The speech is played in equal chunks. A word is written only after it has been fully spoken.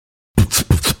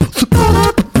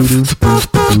Hey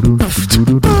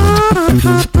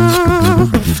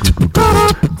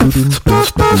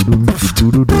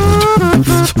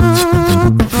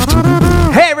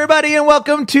everybody, and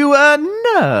welcome to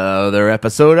another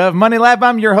episode of Money Lab.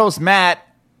 I'm your host, Matt,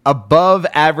 above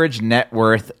average net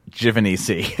worth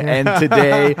Giovanisi. And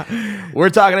today we're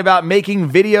talking about making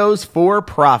videos for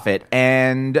profit.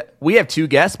 And we have two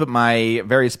guests, but my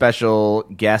very special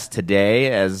guest today,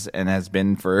 has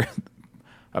been for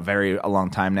a long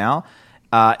time now,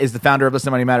 is the founder of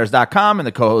ListenMoneyMatters.com and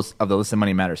the co-host of the Listen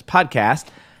Money Matters podcast,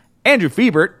 Andrew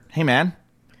Fiebert. Hey man,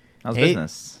 how's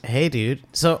business? Hey dude.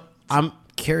 So I'm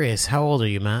curious, how old are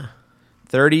you, Matt?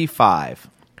 35.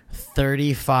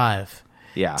 35.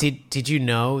 Yeah. Did you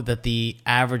know that the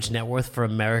average net worth for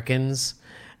Americans,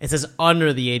 it says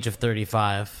under the age of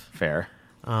 35. Fair.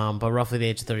 But roughly the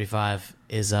age of 35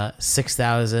 is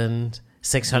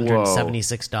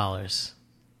 $6,676.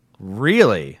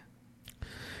 Really?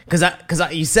 Because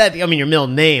you said, I mean, your middle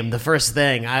name, the first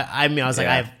thing. I was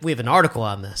like, we have an article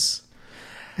on this.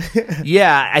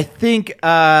 Yeah, I think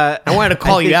I wanted to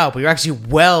call you out, but you're actually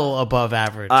well above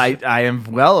average. I am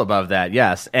well above that,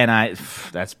 yes, and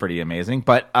that's pretty amazing.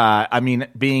 But I mean,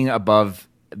 being above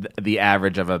the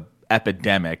average of a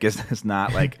epidemic is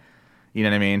not like, you know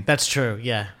what I mean? That's true.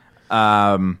 Yeah.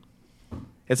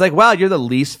 It's like, wow, you're the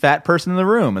least fat person in the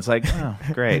room. It's like, oh,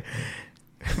 great.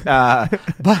 But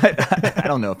I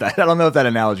don't know if that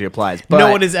analogy applies. But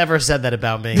no one has ever said that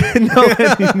about me. No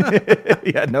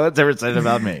one's ever said it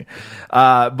about me.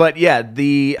 But yeah,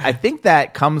 I think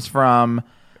that comes from,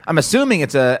 I'm assuming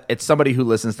it's somebody who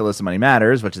listens to Listen Money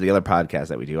Matters, which is the other podcast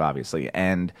that we do, obviously.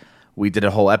 And we did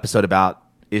a whole episode about,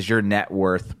 is your net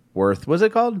worth? What's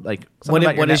it called? Like,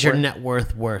 what is your net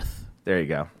worth worth? There you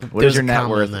go. What is your net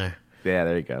worth? There. Yeah,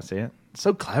 there you go. See it?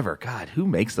 So clever. God, who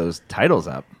makes those titles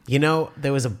up? You know,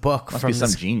 there was a book from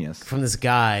some genius from this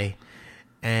guy,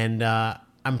 and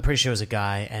I'm pretty sure it was a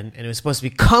guy, and it was supposed to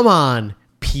be, come on,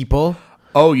 people.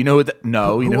 Oh, you know who did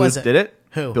it?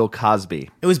 Who? Bill Cosby.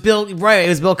 It was Bill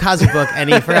Cosby book, and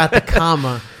he forgot the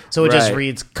comma, so it just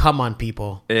reads, come on,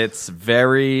 people. It's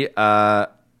very, the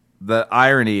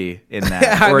irony in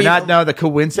that. The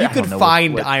coincidence. You could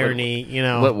find irony, you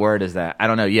know. What word is that? I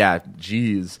don't know. Yeah,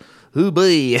 geez. Who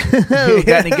boy? Got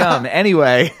any gum?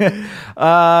 Anyway,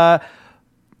 so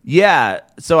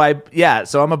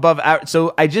I'm above.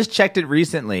 So I just checked it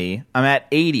recently. I'm at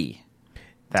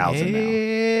 80,000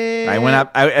 now. I went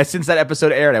up. Since that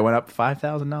episode aired, I went up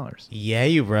 $5,000. Yeah,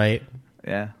 you're right.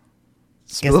 Yeah.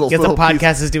 Guess the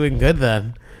podcast is doing good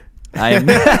then. I am.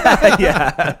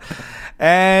 Yeah,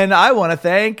 and I want to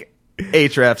thank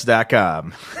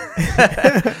Ahrefs.com.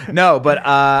 No, but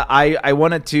I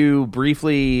wanted to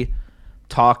briefly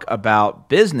talk about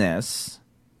business.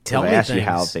 Tell me ask things. You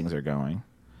how things are going.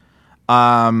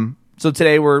 So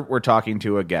today we're talking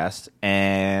to a guest,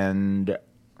 and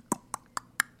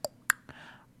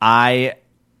I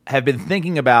have been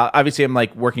thinking about. Obviously, I'm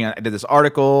like working on. I did this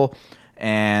article,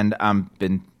 and I've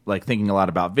been like thinking a lot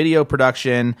about video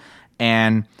production,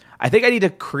 and I think I need to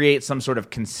create some sort of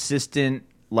consistent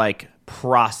like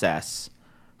process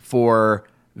for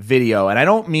video. And I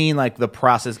don't mean like the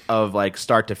process of like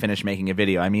start to finish making a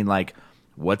video. I mean like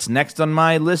what's next on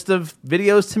my list of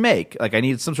videos to make. Like I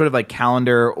need some sort of like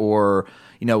calendar or,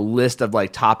 you know, list of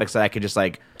like topics that I could just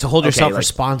like to hold yourself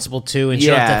responsible to, and you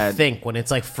don't have to think when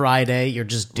it's like Friday, you're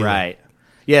just doing right.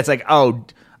 Yeah, it's like, oh,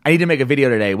 I need to make a video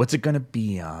today. What's it gonna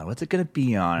be on?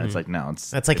 It's like, no,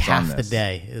 that's like half the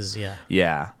day is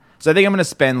Yeah. So I think I'm gonna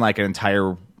spend like an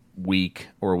entire week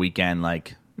or weekend,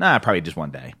 like probably just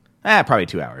one day, probably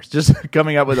 2 hours, just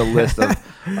coming up with a list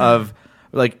of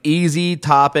like easy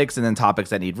topics and then topics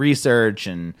that need research,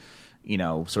 and you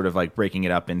know, sort of like breaking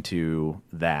it up into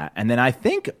that. And then I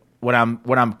think what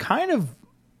I'm kind of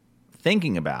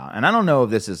thinking about, and I don't know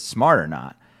if this is smart or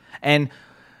not, and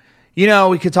you know,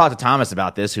 we could talk to Thomas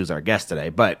about this, who's our guest today,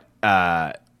 but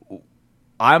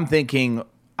I'm thinking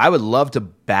I would love to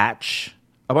batch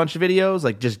a bunch of videos,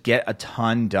 like just get a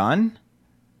ton done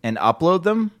and upload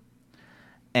them,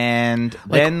 and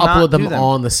like then upload them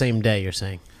all on the same day. You're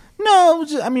saying? No,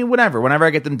 I mean whenever I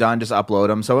get them done, just upload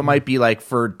them. So it might be like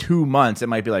for 2 months, it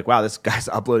might be like, wow, this guy's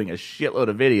uploading a shitload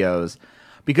of videos,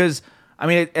 because I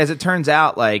mean, as it turns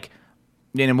out, like.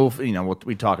 We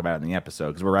talk about it in the episode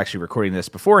because we're actually recording this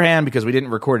beforehand because we didn't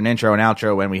record an intro and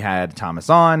outro when we had Thomas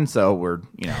on. So we're,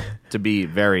 to be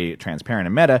very transparent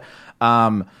and meta.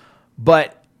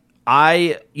 But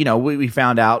we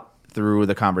found out through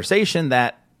the conversation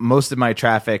that most of my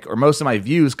traffic or most of my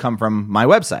views come from my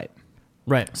website.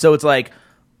 Right. So it's like,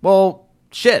 well,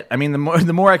 shit. I mean, the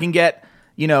more I can get,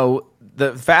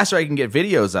 the faster I can get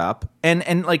videos up,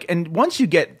 and once you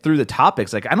get through the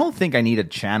topics, like I don't think I need a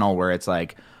channel where it's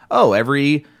like, oh,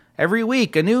 every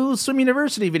week a new Swim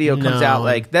University video comes out.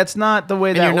 Like that's not the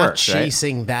way and that you're not works.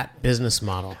 chasing that business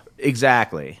model.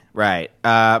 Exactly. Right.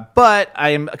 But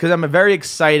because I'm very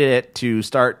excited to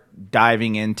start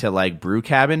diving into like brew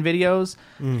cabin videos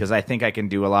because I think I can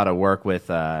do a lot of work with,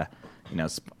 not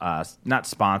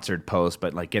sponsored posts,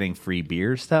 but like getting free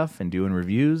beer stuff and doing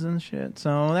reviews and shit.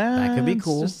 So That could be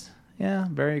cool.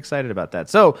 Very excited about that.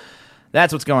 So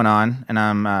that's what's going on. And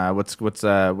I'm, what's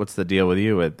the deal with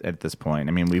you at this point?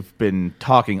 I mean, we've been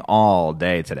talking all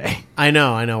day today. I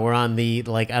know. We're on the,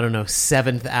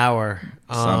 7th hour.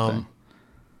 Something.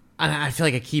 And I feel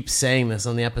like I keep saying this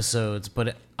on the episodes,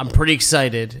 but I'm pretty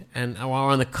excited. And we're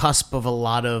on the cusp of a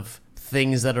lot of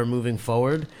things that are moving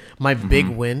forward. My big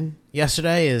win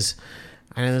yesterday is,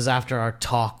 I know this was after our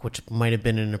talk, which might have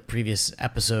been in a previous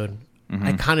episode.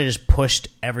 I kind of just pushed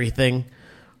everything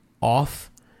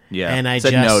off. Yeah. And I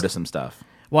said just no to some stuff.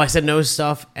 Well, I said no to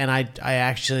stuff, and I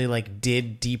actually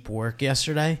did deep work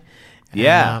yesterday. And,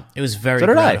 Yeah. it was very So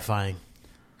did I. gratifying.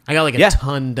 I got a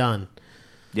ton done.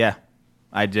 Yeah,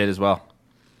 I did as well.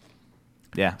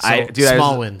 Yeah, So,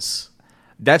 small wins.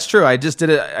 That's true. I just did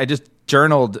it. I just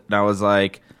journaled, and I was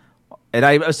like, and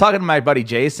I was talking to my buddy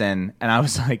Jason, and I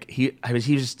was like, he was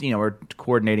just, we're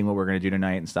coordinating what we're gonna do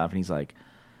tonight and stuff, and he's like,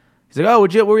 oh,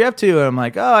 what were you up to? And I'm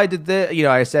like, oh, I did this.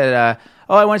 I said,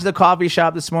 I went to the coffee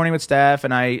shop this morning with Steph,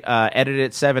 and I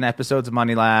edited 7 episodes of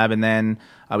Money Lab, and then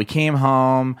we came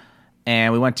home.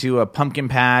 And we went to a pumpkin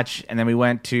patch, and then we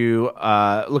went to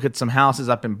look at some houses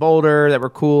up in Boulder that were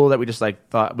cool that we just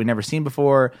thought we'd never seen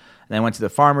before. And then went to the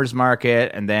farmer's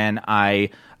market, and then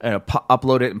I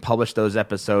uploaded and published those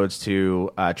episodes to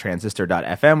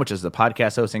Transistor.fm, which is the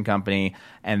podcast hosting company.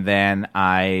 And then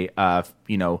I,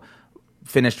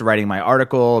 finished writing my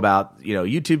article about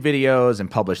YouTube videos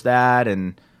and published that.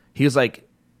 And he was like,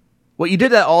 "What, you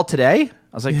did that all today?"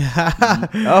 I was like,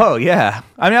 oh, yeah.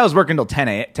 I mean, I was working till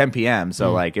 10 p.m.,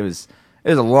 so, it was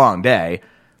a long day.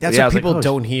 That's what people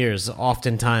don't hear is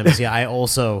oftentimes, I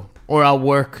also, or I'll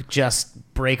work,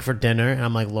 just break for dinner, and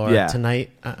I'm like, Laura,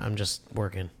 tonight, I'm just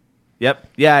working.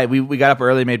 Yep. Yeah, we got up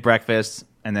early, made breakfast,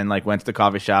 and then, went to the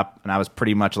coffee shop, and I was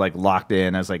pretty much, locked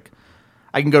in. I was like,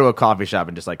 I can go to a coffee shop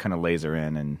and just, kind of laser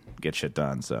in and get shit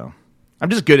done, so I'm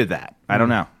just good at that. I don't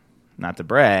know. Not to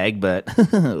brag, but...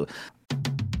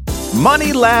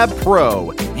 Money Lab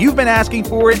Pro. You've been asking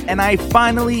for it, and I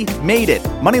finally made it.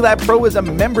 Money Lab Pro is a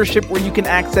membership where you can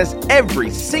access every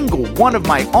single one of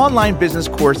my online business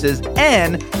courses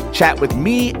and chat with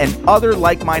me and other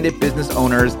like-minded business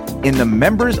owners in the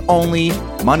members-only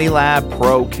Money Lab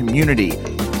Pro community.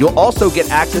 You'll also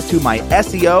get access to my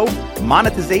SEO,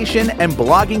 monetization, and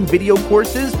blogging video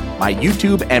courses, my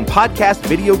YouTube and podcast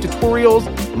video tutorials,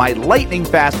 my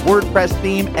lightning-fast WordPress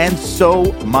theme, and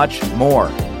so much more.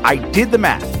 I did the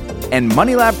math, and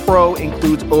Money Lab Pro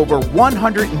includes over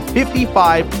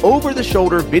 155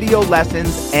 over-the-shoulder video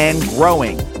lessons and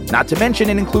growing. Not to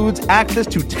mention it includes access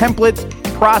to templates,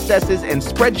 processes, and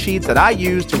spreadsheets that I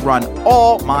use to run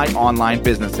all my online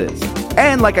businesses.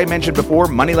 And like I mentioned before,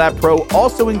 Money Lab Pro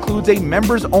also includes a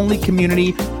members-only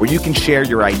community where you can share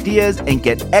your ideas and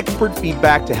get expert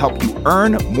feedback to help you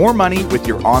earn more money with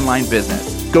your online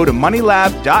business. Go to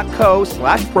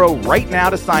moneylab.co/pro right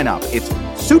now to sign up. It's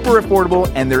super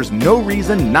affordable, and there's no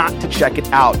reason not to check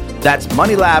it out. That's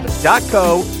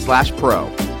moneylab.co/pro.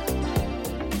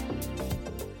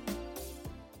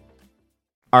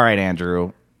 All right,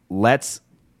 Andrew, let's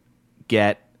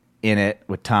get in it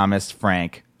with Thomas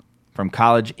Frank from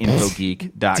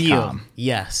collegeinfogeek.com. Deal.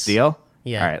 Yes. Deal?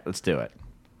 Yeah. All right, let's do it.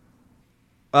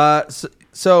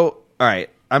 So all right,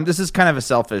 this is kind of a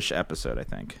selfish episode, I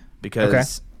think,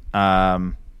 because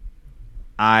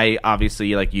I obviously,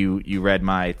 you read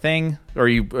my thing, or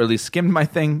you at least skimmed my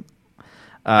thing.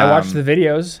 I watched the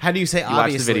videos. How do you say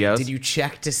obviously? The videos. Did you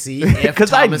check to see if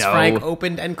 'Cause I Thomas know. Frank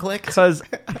opened and clicked? Because,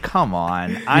 come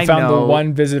on. You found the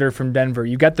one visitor from Denver.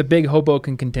 You got the big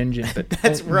Hoboken contingent, but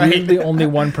That's right. Really only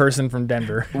one person from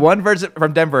Denver. One person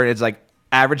from Denver, it's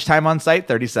average time on site,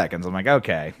 30 seconds. I'm like,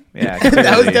 okay. Yeah.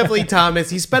 That was definitely Thomas.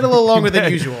 He spent a little longer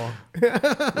than usual.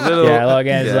 Yeah,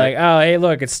 Logan's like, oh, hey,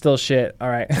 look, it's still shit. All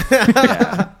right.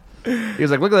 Yeah. He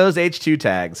was like, look at those H2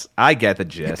 tags. I get the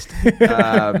gist.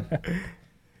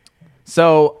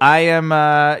 So I am,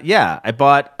 I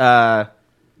bought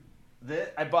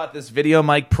this Video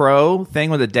Mic Pro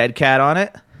thing with a dead cat on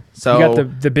it. So You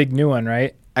got the big new one,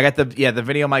 right? I got the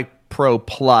Video Mic Pro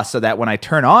Plus, so that when I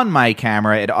turn on my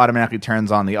camera, it automatically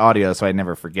turns on the audio, so I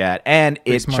never forget. And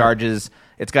it smart. charges.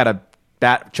 It's got a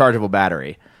chargeable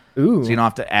battery. Ooh. So you don't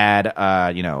have to add,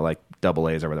 like double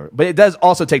A's or whatever. But it does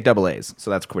also take double A's,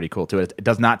 so that's pretty cool too. It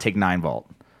does not take 9-volt.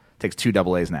 It takes 2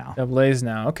 double A's now. Double A's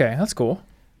now. Okay, that's cool.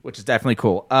 Which is definitely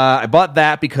cool. I bought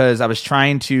that because I was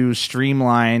trying to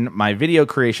streamline my video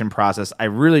creation process. I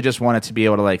really just wanted to be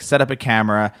able to like set up a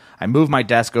camera. I moved my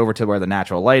desk over to where the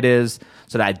natural light is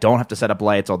so that I don't have to set up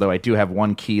lights, although I do have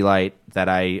one key light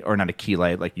or not a key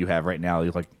light like you have right now, you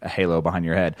have like a halo behind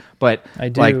your head. But I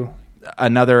do. Like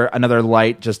another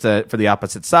light just for the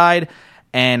opposite side.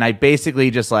 And I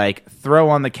basically just like throw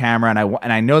on the camera,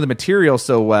 and I know the material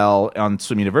so well on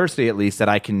Swim University at least that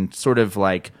I can sort of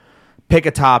like pick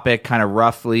a topic, kind of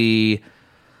roughly,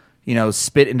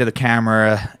 spit into the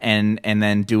camera, and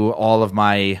then do all of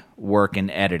my work in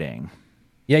editing.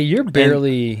 Yeah, you're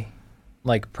barely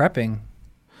like prepping.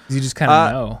 You just kind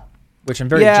of know, which I'm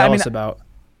very jealous about.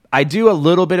 I do a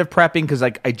little bit of prepping because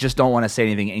like I just don't want to say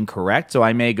anything incorrect. So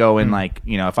I may go in like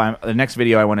if the next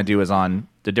video I want to do is on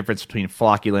the difference between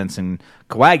flocculants and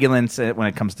coagulants when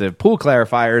it comes to pool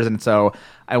clarifiers, and so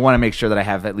I want to make sure that I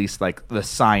have at least like the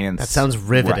science. That sounds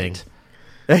riveting.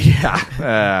 Right.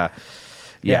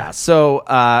 Yeah. So,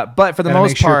 but for the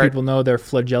most make sure part, people know their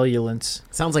flagellants.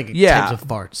 Sounds like types of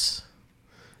farts.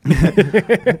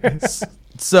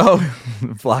 So,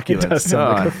 flocculants. It does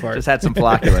sound like a fart. Just had some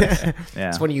flocculants. Yeah.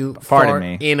 It's when you Pardon fart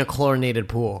me. in a chlorinated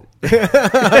pool. Just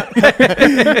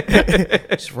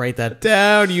write that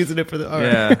down, using it for the art.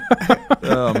 Yeah.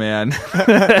 Oh man.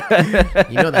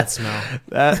 You know that smell.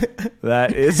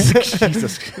 That is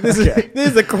Jesus. This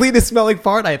is the cleanest smelling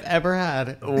fart I've ever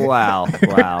had. Wow.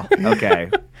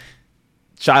 Okay.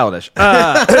 Childish.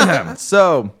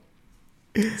 So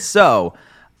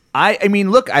I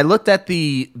mean, look, I looked at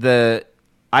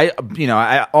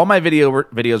all my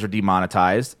videos were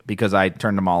demonetized because I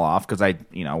turned them all off because I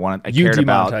cared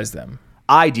about them.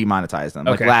 I demonetized them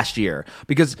like Okay. last year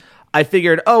because I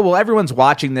figured, oh well, everyone's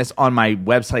watching this on my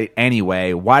website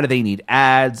anyway. Why do they need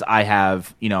ads? I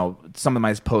have some of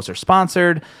my posts are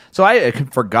sponsored, so I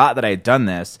forgot that I had done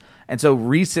this, and so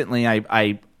recently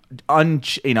I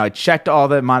checked all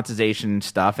the monetization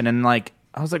stuff, and then like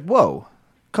I was like, whoa,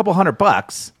 a couple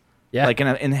 $100. Yeah. Like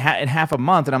in half a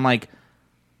month, and I'm like,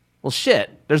 well, shit.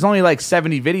 There's only like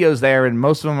 70 videos there, and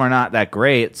most of them are not that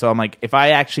great. So I'm like, if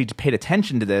I actually paid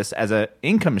attention to this as an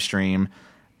income stream,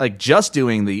 like just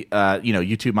doing the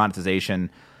YouTube monetization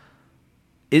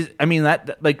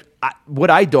what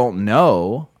I don't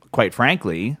know, quite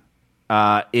frankly,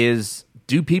 is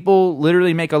do people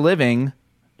literally make a living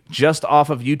just off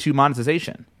of YouTube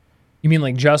monetization? You mean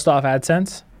like just off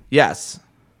AdSense? Yes.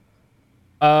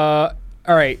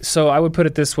 All right, so I would put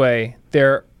it this way.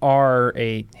 There are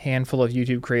a handful of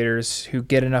YouTube creators who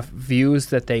get enough views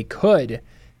that they could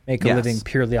make a living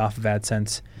purely off of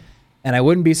AdSense. And I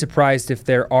wouldn't be surprised if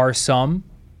there are some,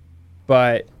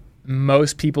 but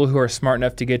most people who are smart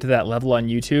enough to get to that level on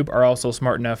YouTube are also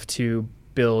smart enough to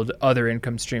build other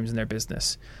income streams in their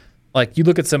business. Like you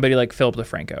look at somebody like Philip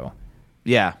DeFranco.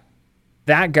 Yeah.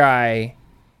 That guy,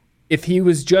 if he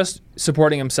was just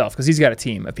supporting himself, because he's got a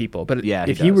team of people, but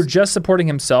if he were just supporting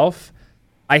himself,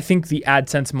 I think the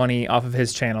AdSense money off of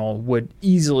his channel would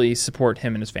easily support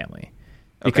him and his family.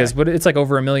 Because it's like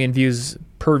over 1 million views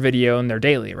per video in their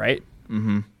daily, right?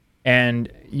 Mm-hmm.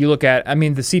 And you look at, I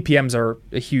mean, the CPMs are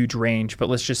a huge range, but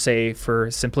let's just say for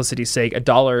simplicity's sake, $1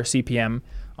 CPM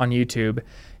on YouTube.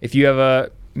 If you have a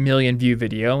 1 million view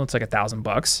video, it's like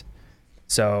 $1,000.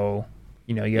 So,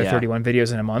 you have 31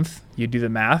 videos in a month. You do the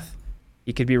math.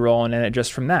 He could be rolling in it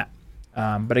just from that.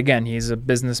 But again, he's a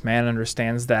businessman,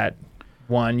 understands that,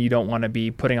 one, you don't want to be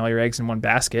putting all your eggs in one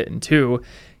basket, and two,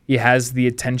 he has the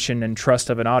attention and trust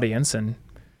of an audience, and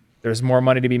there's more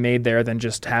money to be made there than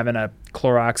just having a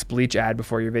Clorox bleach ad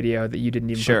before your video that you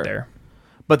didn't even put there.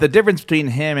 But the difference between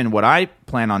him and what I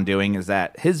plan on doing is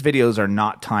that his videos are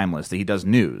not timeless. He does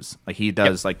news. Like he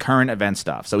does like current event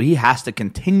stuff. So he has to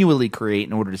continually create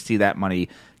in order to see that money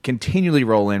continually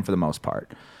roll in for the most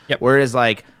part. Yep. Whereas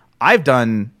like I've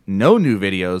done no new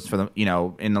videos for the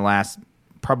in the last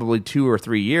probably 2 or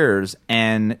 3 years,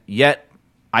 and yet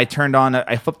I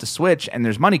flipped a switch and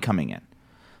there's money coming in.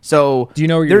 So do you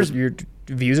know where your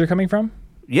views are coming from?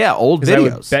 Yeah, old videos.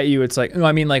 I would bet you it's like,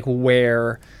 like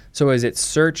where. So is it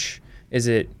search? Is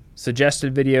it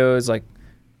suggested videos? Like,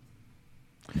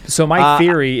 so my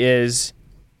theory is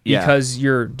because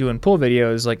you're doing pool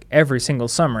videos, like every single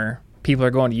summer, people are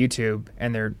going to YouTube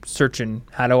and they're searching,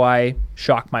 how do I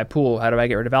shock my pool? How do I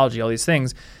get rid of algae? All these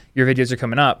things. Your videos are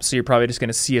coming up, so you're probably just going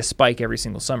to see a spike every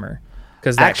single summer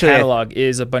because that catalog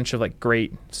is a bunch of like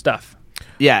great stuff.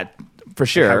 Yeah, for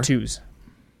sure. How-tos.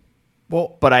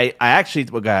 Well, but I actually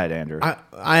go ahead, Andrew.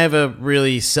 I have a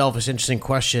really selfish, interesting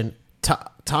question.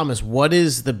 Thomas, what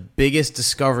is the biggest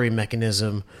discovery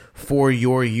mechanism for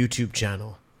your YouTube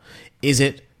channel? Is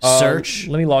it search?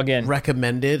 Let me log in.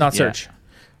 Recommended? Not search.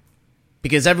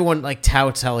 Because everyone like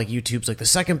touts how like YouTube's like the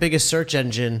second biggest search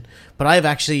engine, but I've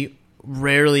actually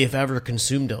rarely, if ever,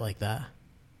 consumed it like that.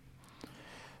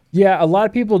 Yeah, a lot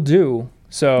of people do.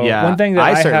 So Yeah, one thing that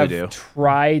I I certainly have do.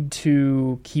 tried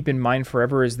to keep in mind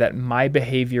forever is that my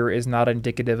behavior is not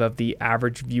indicative of the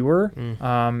average viewer.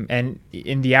 And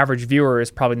in the average viewer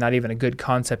is probably not even a good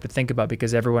concept to think about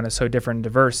because everyone is so different and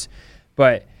diverse.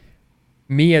 But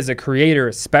me as a creator,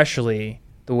 especially,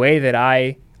 the way that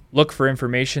I look for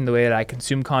information, the way that I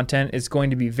consume content is going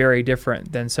to be very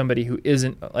different than somebody who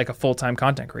isn't like a full-time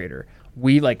content creator.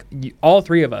 We all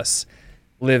three of us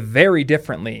live very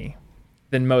differently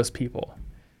than most people.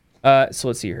 So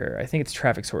let's see here. I think it's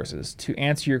traffic sources. To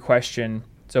answer your question,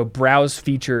 so browse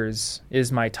features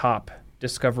is my top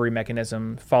discovery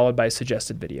mechanism, followed by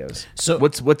suggested videos. So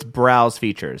What's browse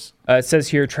features? It says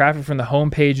here traffic from the home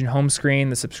page and home screen,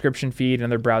 the subscription feed,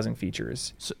 and other browsing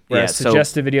features. Whereas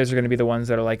suggested videos are going to be the ones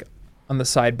that are like on the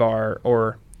sidebar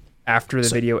or after the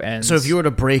video ends. So if you were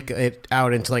to break it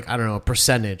out into like, I don't know, a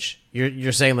percentage,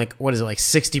 you're saying like, what is it, like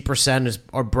 60%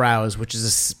 are browse, which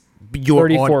is your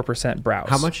 34% browse.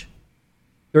 How much?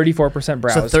 34%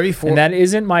 browse. So 34 and that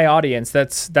isn't my audience.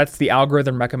 That's the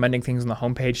algorithm recommending things on the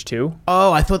homepage too.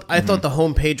 Oh, I thought the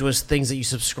homepage was things that you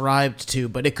subscribed to,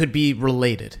 but it could be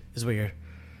related. Is what you're.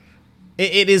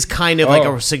 It is kind of like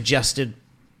a suggested.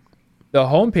 The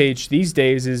homepage these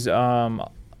days is I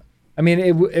mean,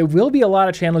 it will be a lot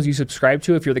of channels you subscribe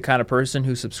to if you're the kind of person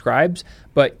who subscribes,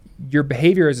 but your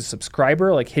behavior as a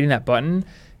subscriber, like hitting that button,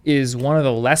 is one of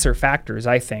the lesser factors,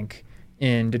 I think,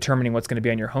 in determining what's going to be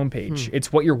on your homepage.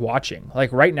 It's what you're watching.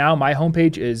 Like right now, my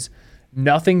homepage is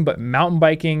nothing but mountain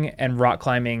biking and rock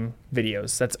climbing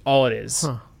videos. That's all it is.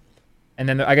 And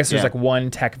then I guess there's like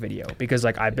one tech video because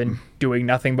like I've been doing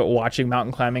nothing but watching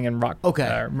mountain climbing and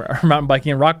mountain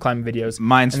biking and rock climbing videos.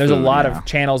 Mine's and there's a food, lot of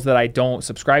channels that I don't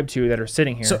subscribe to that are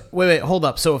sitting here. So wait, hold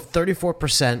up. So if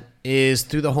 34% is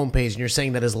through the homepage, and you're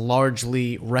saying that is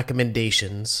largely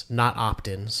recommendations, not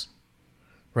opt-ins,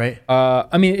 right?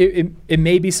 I mean, it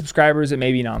may be subscribers, it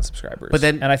may be non-subscribers. But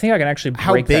then, and I think I can actually break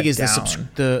how big that is down.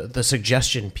 the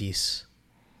suggestion piece?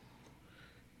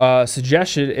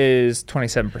 Suggestion is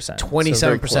 27%.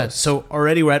 27%. So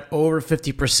already we're at over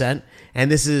 50%, and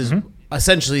this is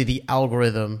essentially the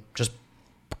algorithm just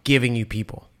giving you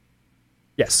people.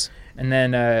 Yes. And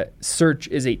then search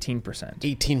is 18%.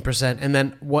 18%. And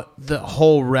then what the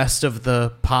whole rest of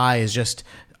the pie is just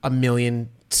a million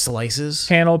slices?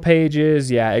 Channel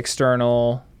pages,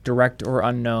 external, direct or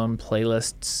unknown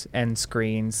playlists, end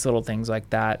screens, little things like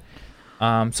that.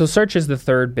 So search is the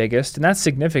third biggest, and that's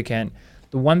significant.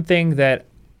 The one thing that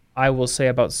I will say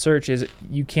about search is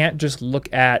you can't just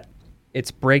look at its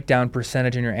breakdown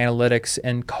percentage in your analytics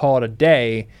and call it a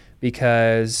day,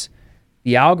 because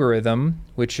the algorithm,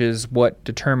 which is what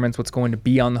determines what's going to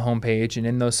be on the homepage and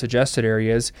in those suggested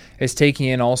areas, is taking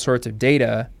in all sorts of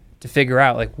data to figure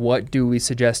out like what do we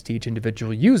suggest to each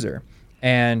individual user,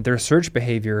 and their search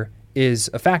behavior is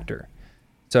a factor.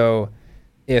 So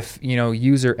if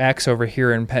user X over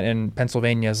here in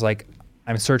Pennsylvania is like,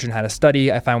 I'm searching how to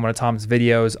study, I find one of Tom's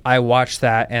videos, I watch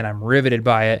that and I'm riveted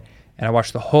by it, and I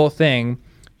watch the whole thing,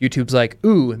 YouTube's like,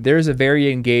 ooh, there's a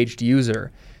very engaged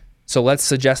user, so let's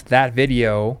suggest that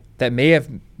video that may have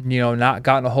not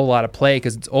gotten a whole lot of play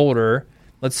because it's older.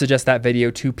 Let's suggest that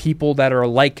video to people that are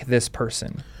like this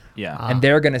person. Yeah. And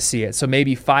they're going to see it. So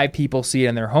maybe 5 people see it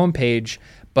on their homepage,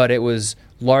 but it was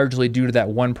largely due to that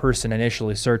one person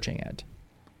initially searching it.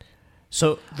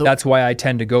 So that's why I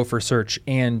tend to go for search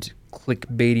and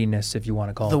clickbaitiness, if you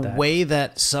want to call it that. The way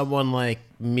that someone like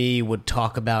me would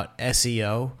talk about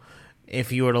SEO,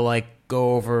 if you were to like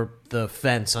go over the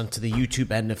fence onto the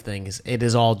YouTube end of things, it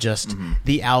is all just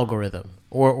the algorithm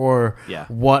or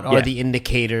what are the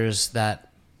indicators that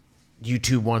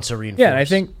YouTube wants to reinforce. Yeah, and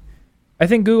I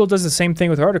think Google does the same thing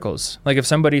with articles. Like if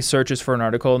somebody searches for an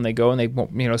article and they go and they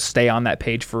won't, stay on that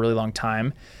page for a really long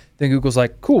time, then Google's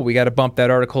like, cool, we got to bump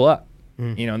that article up,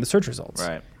 in the search results.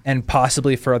 Right. And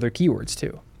possibly for other keywords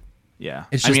too. Yeah.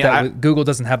 It's just Google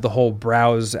doesn't have the whole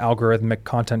browse algorithmic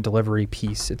content delivery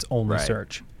piece. It's only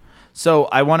search. So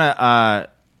I want to,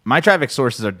 my traffic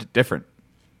sources are different.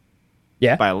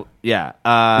 Yeah.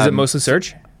 Is it mostly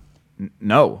search?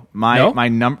 No.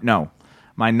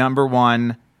 My number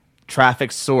one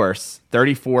traffic source,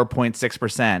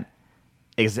 34.6%,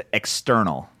 is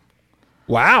external.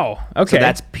 Wow. Okay. So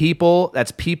that's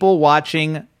people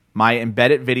watching my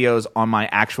embedded videos on my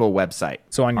actual website.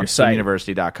 So on your site,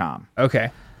 STEAMuniversity.com.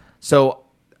 Okay. So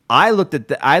I looked at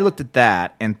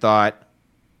that and thought,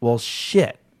 well,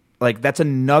 shit. Like, that's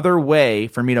another way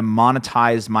for me to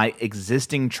monetize my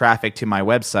existing traffic to my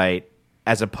website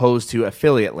as opposed to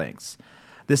affiliate links.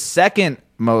 The second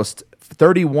most,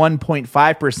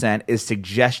 31.5%, is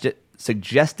suggested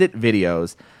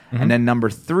videos. And then number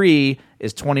 3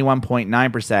 is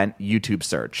 21.9% YouTube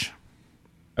search.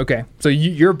 Okay, so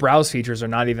your browse features are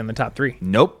not even the top 3.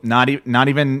 Nope, not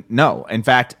even. No, in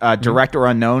fact, direct or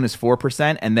unknown is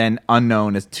 4%, and then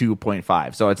unknown is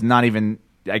 2.5. So it's not even.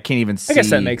 I can't even see. I guess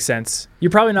that makes sense.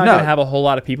 You're probably not going to have a whole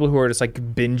lot of people who are just like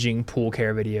binging pool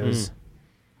care videos.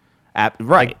 Right,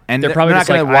 like, and they're probably not just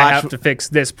going like, to watch. I have to fix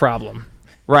this problem.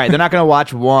 Right, they're not going to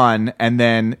watch one and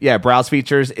then browse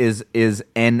features is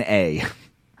NA.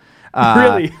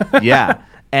 Really? Yeah.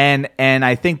 And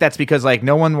I think that's because like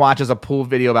no one watches a pool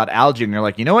video about algae and you're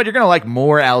like, you know what, you're gonna like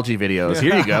more algae videos.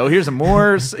 Here you go. Here's some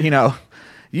more. You Maybe love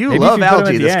if you put them algae.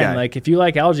 at the This end, guy. like if you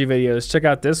like algae videos, check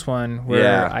out this one where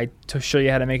Yeah. I show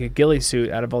you how to make a ghillie suit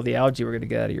out of all the algae we're gonna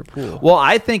get out of your pool. Well,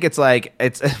 I think it's like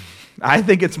I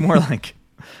think it's more like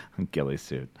ghillie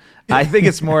suit. I think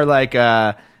it's more like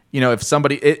if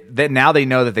somebody that now they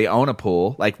know that they own a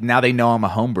pool, like now they know I'm a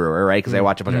home brewer, right? Because I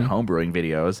watch a bunch of home brewing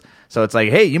videos. So it's like,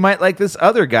 hey, you might like this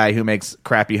other guy who makes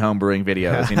crappy home brewing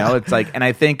videos. It's like, and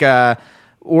I think,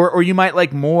 or you might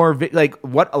like more like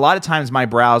what a lot of times my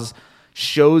browse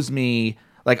shows me.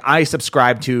 Like I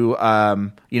subscribe to,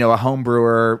 a home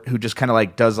brewer who just kind of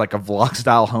like does like a vlog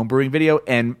style home brewing video.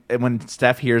 And when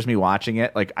Steph hears me watching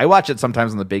it, like I watch it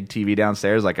sometimes on the big TV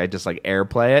downstairs. Like I just like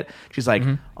airplay it. She's like,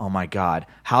 oh my God,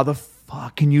 how the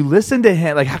fuck can you listen to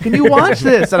him? Like, how can you watch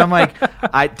this? And I'm like,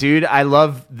 I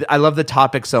love the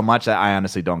topic so much that I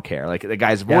honestly don't care. Like the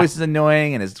guy's voice is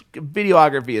annoying and his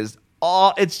videography is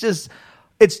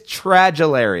it's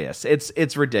tragilarious.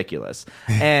 It's ridiculous.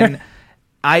 And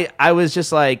I was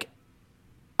just like,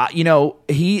 because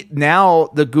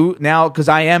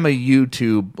I am a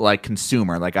YouTube like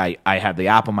consumer. Like I have the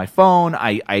app on my phone.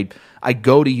 I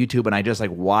go to YouTube and I just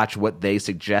like watch what they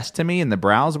suggest to me in the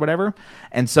browse or whatever.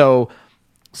 And so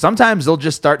sometimes they'll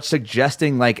just start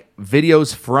suggesting like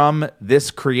videos from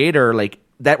this creator like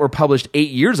that were published 8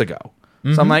 years ago.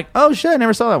 So I'm like, oh shit, I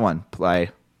never saw that one. Play.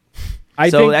 I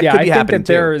So think that could be I think happening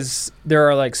that there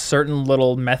are like certain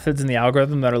little methods in the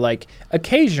algorithm that are like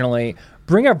occasionally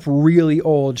bring up really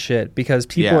old shit because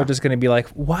people are just going to be like,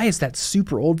 why is that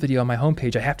super old video on my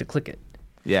homepage? I have to click it.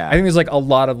 Yeah. I think there's like a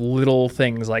lot of little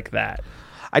things like that.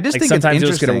 I just Like think sometimes it's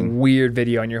you'll just get a interesting. weird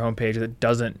video on your homepage that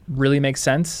doesn't really make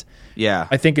sense. Yeah.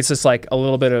 I think it's just like a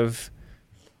little bit of,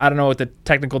 I don't know what the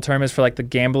technical term is for like the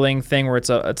gambling thing where it's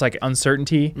like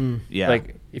uncertainty. Yeah.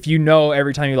 Like if you know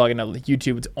every time you log into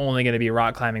YouTube, it's only going to be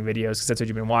rock climbing videos because that's what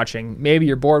you've been watching. Maybe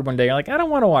you're bored one day. You're like, I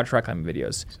don't want to watch rock climbing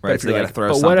videos. Right, But so they gotta throw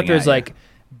what if something there's at you. like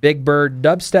Big Bird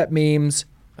dubstep memes?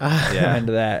 Yeah. I'm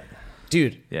into that.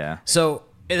 Dude. Yeah. So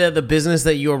the business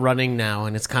that you're running now,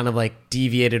 and it's kind of like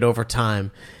deviated over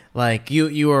time. Like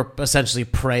you are essentially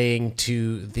praying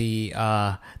to the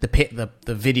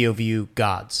video view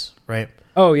gods, right?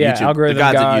 Oh yeah, YouTube, algorithm the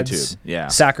gods of gods. YouTube, yeah.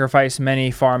 Sacrifice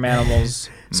many farm animals.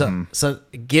 So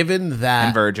given that,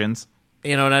 And virgins.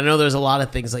 and I know there's a lot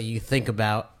of things that you think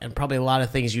about, and probably a lot of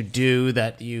things you do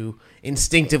that you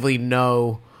instinctively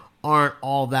know aren't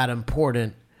all that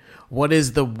important. What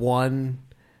is the one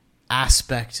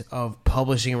aspect of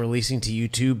publishing and releasing to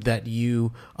YouTube that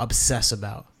you obsess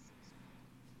about?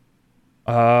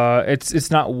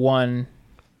 It's not one.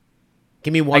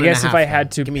 Give me one. I guess and a if half, I then.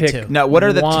 had to Give me pick- two. Now, what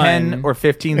are the One. 10 or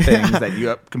 15 things that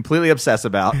you completely obsess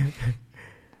about?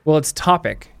 Well, it's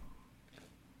topic.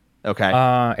 Okay.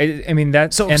 I mean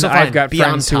that's So- and so I've fine, got beyond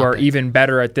friends who are topic. even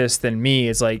better at this than me.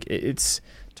 It's like it's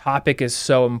topic is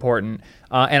so important,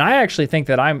 and I actually think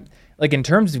that I'm like in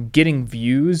terms of getting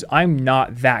views, I'm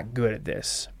not that good at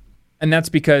this, and that's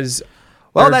because.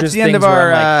 well, there are that's just the end of things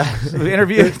where I'm our like,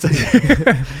 interview.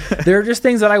 there are just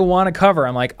things that I want to cover.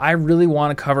 I'm like, I really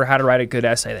want to cover how to write a good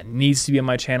essay that needs to be on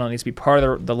my channel, it needs to be part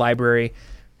of the library.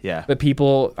 Yeah. But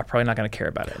people are probably not going to care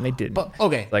about it, and they didn't. But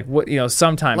okay, Like what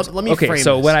sometimes. Let me okay, frame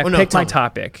so this. when I Oh, no, pick tell my me.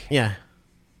 topic, yeah.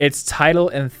 it's title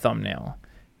and thumbnail,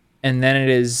 and then it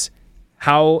is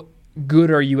how good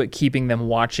are you at keeping them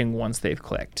watching once they've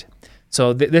clicked.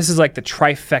 So this is like the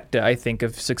trifecta, I think,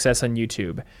 of success on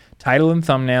YouTube: title and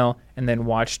thumbnail, and then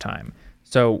watch time.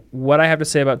 So what I have to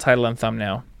say about title and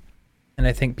thumbnail, and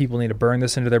I think people need to burn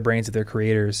this into their brains if they're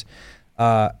creators.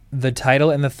 The title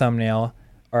and the thumbnail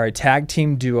are a tag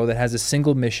team duo that has a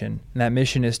single mission, and that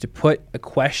mission is to put a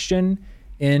question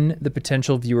in the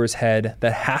potential viewer's head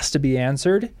that has to be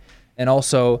answered, and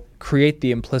also create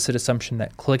the implicit assumption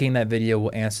that clicking that video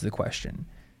will answer the question.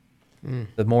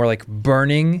 The more like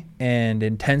burning and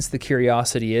intense the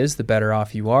curiosity is, the better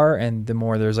off you are, and the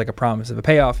more there's like a promise of a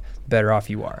payoff, the better off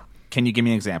you are. Can you give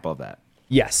me an example of that?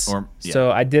 Yes. Or- yeah.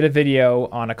 So I did a video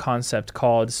on a concept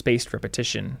called spaced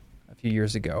repetition a few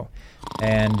years ago.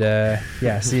 And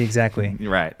yeah, see, exactly.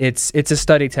 You're right. It's a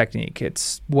study technique.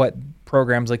 It's what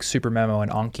programs like SuperMemo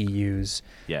and Anki use.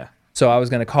 Yeah. So I was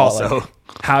going to call it Also- like,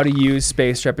 how to use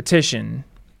spaced repetition,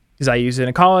 because I use it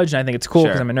in college and I think it's cool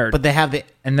because Sure. I'm a nerd. But they have the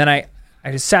And then I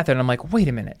just sat there and I'm like, wait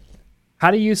a minute.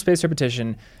 How to use spaced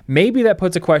repetition? Maybe that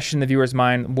puts a question in the viewer's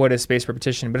mind, what is spaced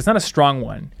repetition? But it's not a strong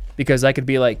one, because I could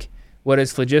be like, what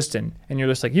is phlogiston? And you're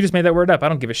just like, you just made that word up. I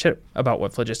don't give a shit about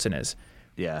what phlogiston is.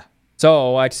 Yeah.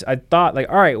 So I thought like,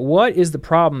 all right, what is the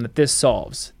problem that this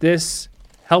solves? This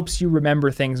helps you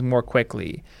remember things more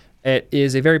quickly. It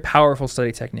is a very powerful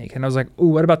study technique. And I was like, ooh,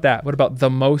 what about that? What about the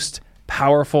most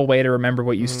powerful way to remember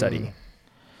what you study?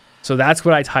 So that's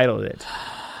what I titled it.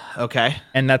 Okay.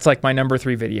 And that's like my number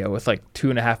 3 video with like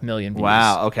 2.5 million views.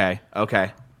 Wow. Okay.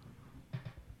 Okay.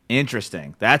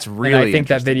 Interesting. That's And really I think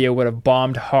that interesting. video would have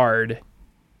bombed hard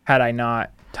had I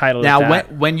not titled it Now,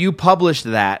 that. when you published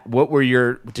that, what were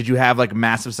did you have like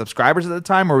massive subscribers at the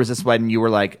time, or was this when you were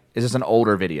like, is this an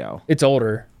older video? It's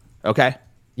older. Okay.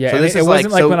 Yeah, So and this it is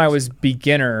wasn't like so- when I was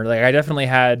beginner. Like I definitely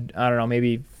had, I don't know,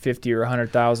 maybe 50 or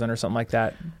 100,000 or something like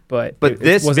that. But it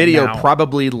this wasn't video now.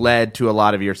 probably led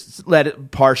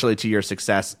partially to your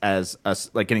success as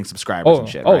like getting subscribers and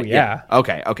shit. Right? yeah.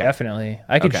 Okay. Okay. Definitely.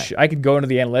 I could Okay. I could go into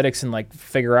the analytics and like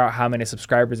figure out how many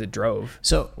subscribers it drove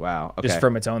so Wow. Okay. just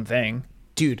from its own thing.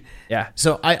 dude. Yeah.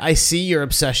 So I see your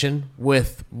obsession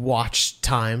with watch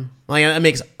time. Like it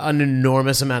makes an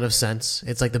enormous amount of sense.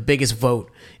 It's like the biggest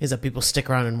vote is that people stick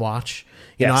around and watch.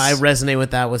 You know, I Yes. resonate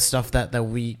with that with stuff that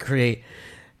we create.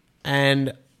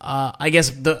 And I guess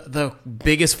the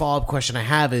biggest follow up question I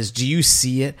have is: do you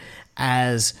see it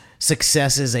as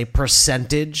success is a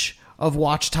percentage of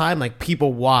watch time? Like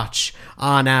people watch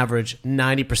on average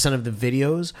 90% of the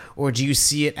videos, or do you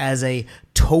see it as a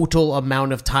total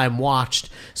amount of time watched?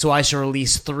 So I should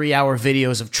release 3-hour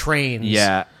videos of trains.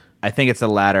 Yeah, I think it's the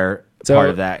latter So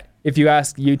part of that. If you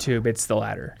ask YouTube, it's the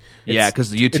latter. Yeah, It's-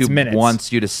 because it's YouTube minutes.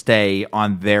 wants you to stay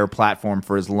on their platform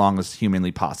for as long as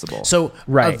humanly possible. So a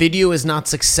Right. video is not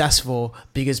successful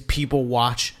because people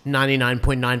watch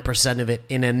 99.9% of it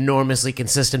in an enormously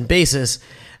consistent basis,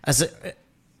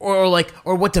 or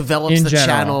what develops In the general.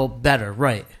 channel better,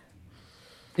 right?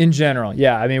 In general,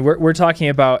 yeah. I mean, we're talking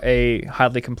about a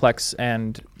highly complex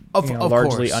and Of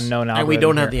largely course. unknown algorithm. and we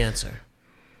don't have here. the answer.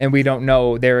 And we don't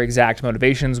know their exact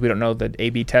motivations. We don't know the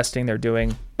A/B testing they're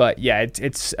doing. But yeah,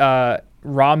 it's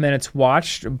raw minutes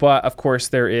watched. But of course,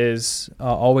 there is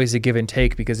always a give and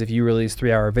take, because if you release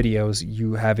 3-hour videos,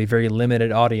 you have a very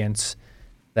limited audience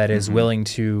that is willing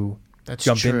to That's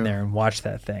jump true. in there and watch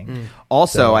that thing.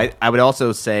 Also, I would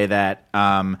also say that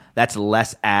that's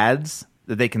less ads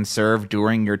that they can serve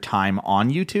during your time on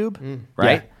YouTube,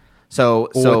 right? Yeah. So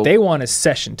What they want is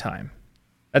session time.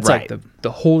 That's Right. like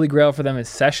the holy grail for them is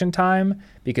session time,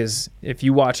 because if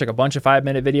you watch like a bunch of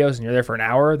 5-minute videos and you're there for an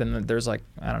hour, then there's like,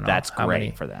 I don't know, That's how great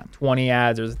many, for them. 20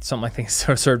 ads or something like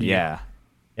that served you. yeah,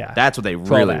 Yeah. that's what they 12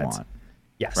 really ads. want,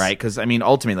 Yes. right? Because I mean,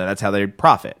 ultimately, that's how they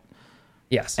profit.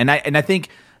 Yes. And I think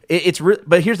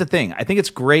but here's the thing. I think it's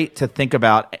great to think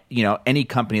about, any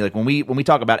company, like when we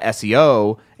talk about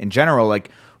SEO in general, like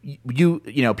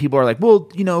people are like,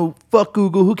 well, fuck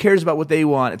Google, who cares about what they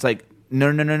want? It's like,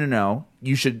 no.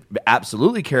 You should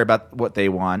absolutely care about what they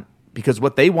want, because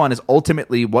what they want is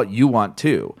ultimately what you want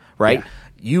too, right? Yeah.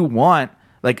 You want,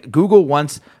 like, Google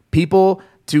wants people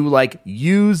to like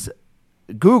use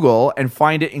Google and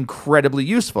find it incredibly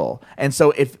useful. And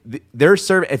so if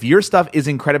if your stuff is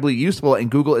incredibly useful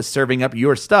and Google is serving up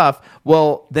your stuff,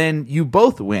 well, then you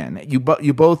both win. You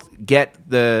both get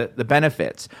the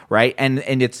benefits, right? And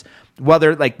it's,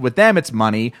 whether like with them it's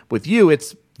money, with you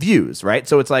it's views, right?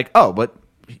 So it's like, oh, but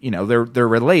they're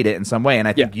related in some way. And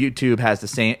I think YouTube has the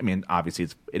same. I mean, obviously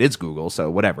it is Google, so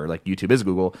whatever. Like YouTube is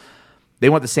Google. They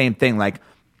want the same thing. Like,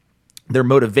 their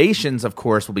motivations, of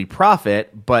course, will be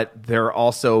profit, but they're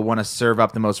also want to serve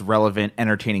up the most relevant,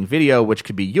 entertaining video, which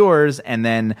could be yours. And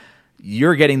then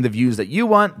you're getting the views that you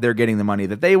want. They're getting the money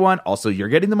that they want. Also, you're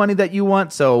getting the money that you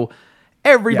want. So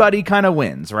everybody kind of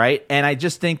wins, right? And I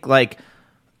just think, like,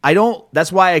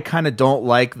 that's why I kind of don't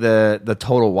like the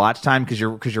total watch time, because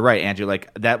you're right, Andrew.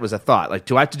 Like, that was a thought. Like,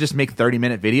 do I have to just make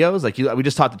 30-minute videos? Like, we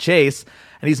just talked to Chase,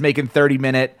 and he's making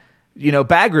 30-minute,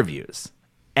 bag reviews.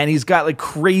 And he's got like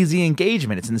crazy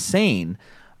engagement. It's insane.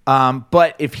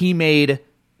 But if he made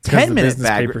 10-minute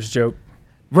bag papers joke.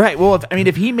 right? Well,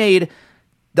 if he made,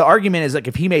 the argument is like,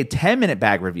 if he made 10-minute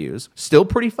bag reviews, still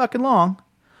pretty fucking long,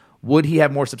 would he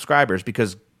have more subscribers?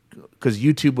 Because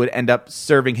YouTube would end up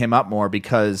serving him up more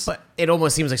because. But it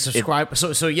almost seems like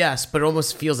so yes, but it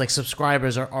almost feels like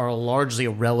subscribers are largely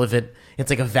irrelevant. It's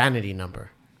like a vanity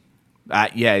number.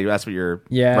 Yeah, that's what you're.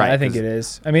 Yeah, right, I think it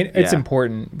is. I mean, it's Yeah.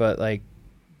 important, but like,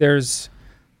 there's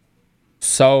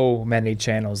so many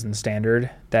channels in Standard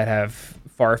that have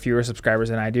far fewer subscribers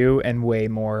than I do and way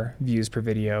more views per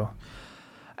video.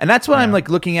 And that's when I'm like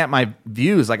looking at my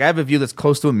views. Like I have a view that's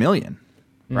close to 1 million,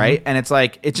 right? And it's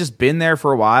like it's just been there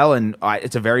for a while, and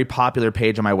it's a very popular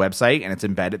page on my website, and it's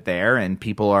embedded there, and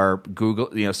people are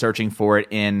searching for it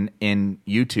in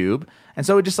YouTube, and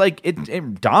so it just like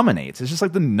it dominates. It's just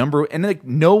like the number, and like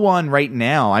no one right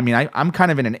now. I mean, I'm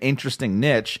kind of in an interesting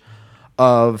niche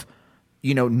of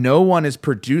no one is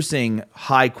producing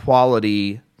high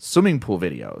quality swimming pool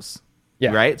videos,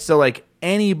 right? So like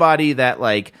anybody that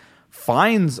like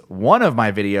finds one of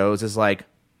my videos is like,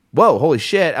 whoa, holy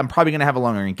shit, I'm probably going to have a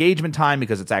longer engagement time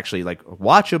because it's actually like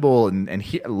watchable and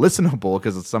listenable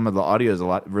because some of the audio is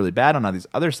really bad on all these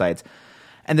other sites.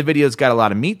 And the video's got a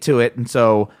lot of meat to it. And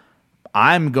so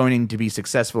I'm going to be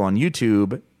successful on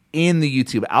YouTube in the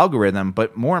YouTube algorithm.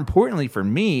 But more importantly for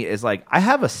me is like, I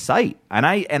have a site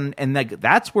and like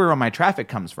that's where all my traffic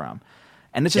comes from.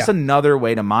 And it's just another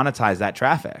way to monetize that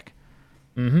traffic.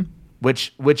 Mm-hmm.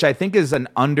 Which I think is an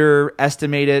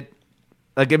underestimated.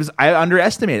 Like I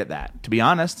underestimated that, to be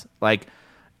honest. Like,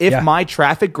 if my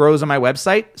traffic grows on my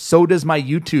website, so does my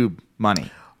YouTube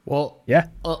money. Well,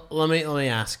 let me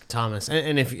ask Thomas,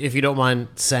 and if you don't mind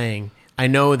saying, I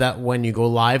know that when you go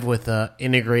live with a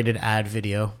integrated ad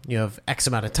video, you have X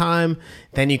amount of time,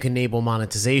 then you can enable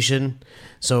monetization.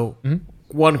 So,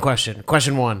 one question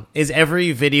one: is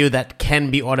every video that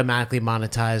can be automatically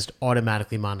monetized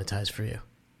for you?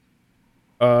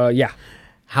 Yeah.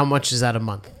 How much is that a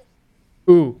month?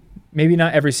 Ooh, maybe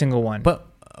not every single one, but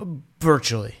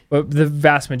virtually. But the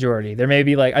vast majority. There may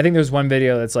be like, I think there's one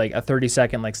video that's like a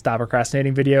 30-second like stop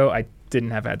procrastinating video. I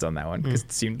didn't have ads on that one because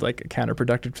it seemed like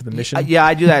counterproductive to the mission. Yeah,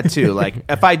 I do that too. Like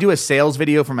if I do a sales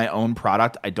video for my own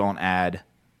product, I don't add.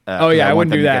 I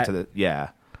wouldn't do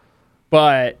that.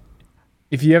 But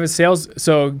if you have a sales,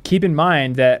 so keep in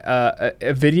mind that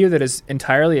a video that is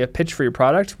entirely a pitch for your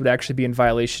product would actually be in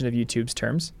violation of YouTube's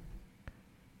terms.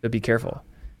 So be careful.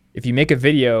 If you make a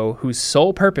video whose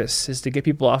sole purpose is to get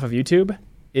people off of YouTube,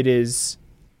 it is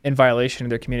in violation of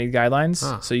their community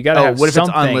guidelines. So you got to have what if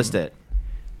something. It's unlisted?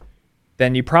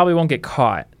 Then you probably won't get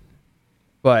caught,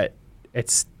 but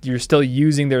you're still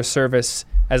using their service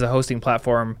as a hosting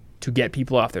platform to get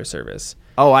people off their service.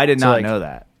 Oh, I did not know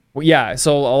that. Well, yeah,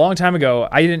 so a long time ago,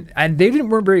 they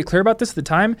weren't very clear about this at the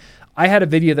time. I had a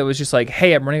video that was just like,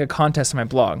 hey, I'm running a contest on my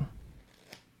blog.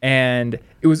 And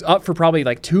it was up for probably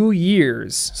like 2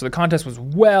 years. So the contest was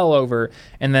well over.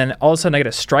 And then all of a sudden I get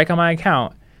a strike on my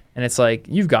account. And it's like,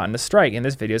 you've gotten a strike. And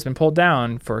this video has been pulled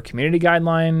down for a community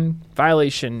guideline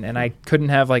violation. And I couldn't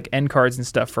have like end cards and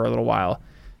stuff for a little while.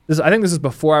 I think this is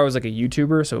before I was like a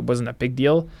YouTuber, so it wasn't a big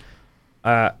deal.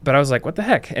 But I was like, what the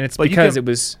heck? And it's because it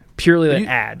was purely an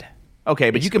ad.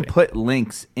 Okay, but you can put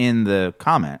links in the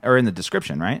comment or in the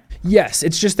description, right? Yes,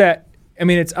 it's just that, I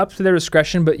mean, it's up to their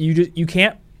discretion, but you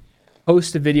can't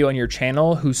post a video on your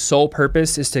channel whose sole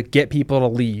purpose is to get people to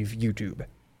leave YouTube.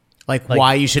 Like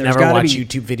why you should never watch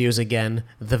YouTube videos again,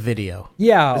 the video.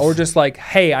 Yeah, or just like,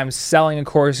 hey, I'm selling a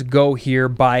course, go here,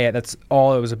 buy it. That's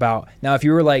all it was about. Now, if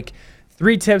you were like,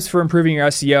 3 tips for improving your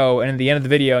SEO, and at the end of the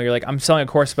video, you're like, I'm selling a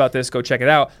course about this, go check it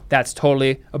out. That's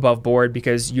totally above board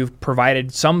because you've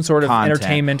provided some sort of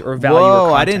entertainment or value. Whoa, or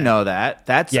content. I didn't know that.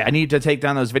 I need to take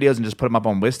down those videos and just put them up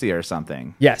on Wistia or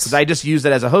something. Yes. Because I just use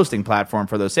it as a hosting platform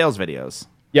for those sales videos.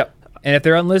 Yep. And if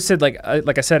they're unlisted, like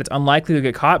I said, it's unlikely to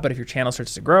get caught, but if your channel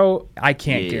starts to grow, I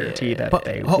can't guarantee that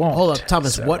they won't. Hold up,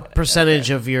 Thomas, what percentage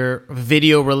of your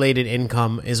video-related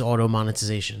income is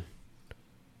auto-monetization?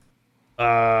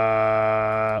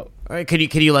 Could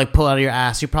you like pull out of your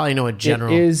ass? You probably know a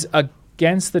general. It is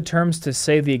against the terms to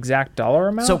say the exact dollar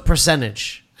amount. So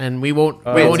percentage, and we won't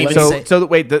even say. So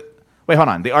wait, hold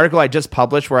on. The article I just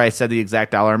published where I said the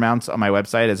exact dollar amounts on my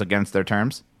website is against their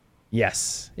terms.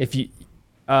 Yes, if you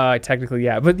technically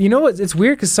yeah, but you know what? It's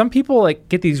weird because some people like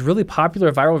get these really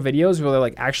popular viral videos where they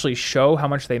like actually show how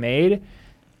much they made,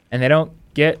 and they don't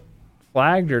get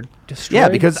flagged or destroyed. Yeah,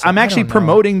 because I'm actually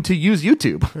promoting to use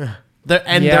YouTube. Their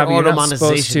auto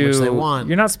monetization, which they want.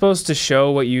 You're not supposed to show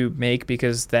what you make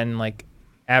because then like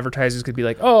advertisers could be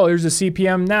like, oh, there's a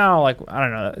CPM now. Like, I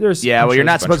don't know. You're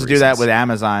not supposed to do that with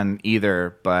Amazon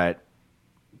either, but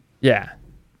yeah.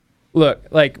 Look,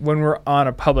 like when we're on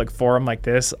a public forum like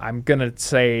this, I'm going to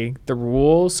say the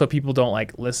rules so people don't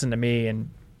like listen to me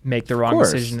and make the wrong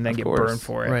course, decision and then of get course. burned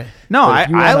for it. Right. No, But if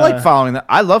you I wanna- like following the.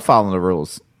 I love following the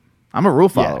rules. I'm a rule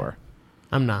follower.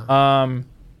 I'm not.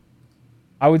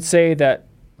 I would say that.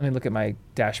 Let me look at my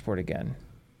dashboard again.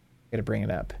 Got to bring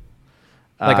it up.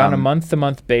 Like on a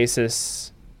month-to-month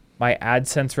basis, my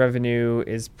AdSense revenue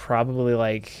is probably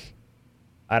like,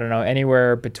 I don't know,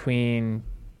 anywhere between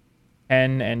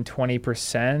 10 and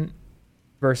 20%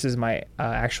 versus my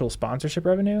actual sponsorship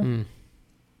revenue.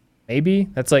 Maybe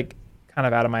that's like kind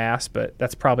of out of my ass, but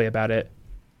that's probably about it.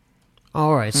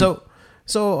 All right. So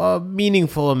a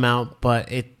meaningful amount,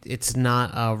 but it's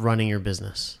not running your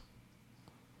business.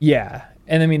 Yeah,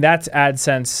 and I mean that's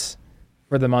AdSense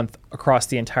for the month across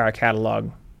the entire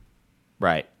catalog.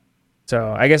 Right.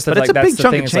 So I guess that's But it's like a that's big the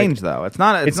chunk thing. of It's like- change, though. It's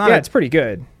not. It's not. yeah, it's pretty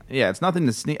good. Yeah, it's nothing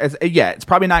to sneak. It's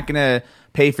probably not going to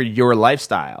pay for your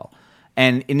lifestyle,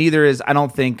 and neither is. I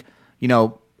don't think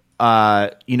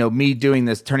me doing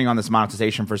this, turning on this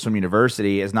monetization for Swim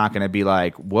University is not going to be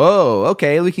like, whoa,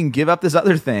 okay, we can give up this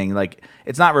other thing. Like,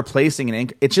 it's not replacing an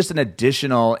income. It's just an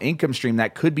additional income stream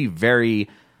that could be very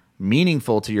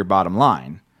meaningful to your bottom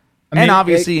line, I mean,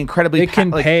 obviously incredibly. It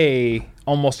can pay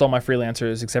almost all my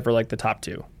freelancers except for like the top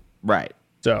two. Right.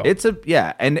 So It's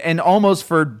and almost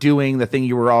for doing the thing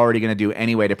you were already going to do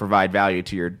anyway to provide value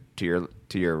to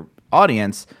your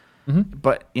audience.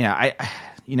 But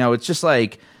it's just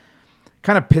like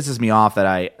kind of pisses me off that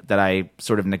I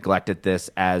sort of neglected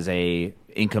this as a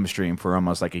income stream for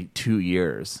almost like 2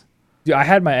 years. Dude, I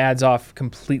had my ads off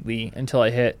completely until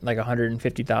I hit like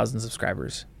 150,000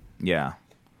 subscribers Yeah.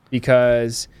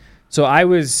 because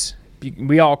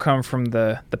we all come from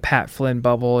the Pat Flynn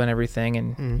bubble and everything,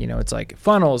 and it's like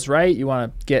funnels, right? You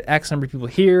want to get X number of people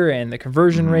here and the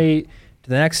conversion rate to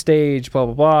the next stage, blah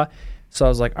blah blah. So I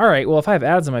was like, all right, well, if I have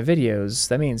ads on my videos,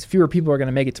 that means fewer people are going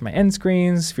to make it to my end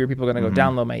screens, fewer people are going to go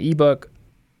download my ebook.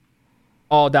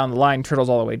 All down the line, turtles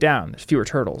all the way down. There's fewer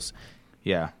turtles.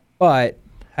 Yeah. But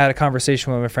I had a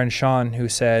conversation with my friend Sean who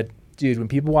said, dude, when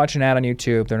people watch an ad on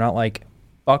YouTube, they're not like,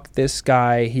 fuck this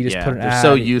guy, he just put an they're ad.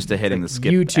 so used to hitting the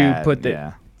skip YouTube ad. put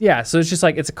the so it's just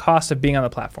like it's a cost of being on the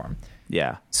platform.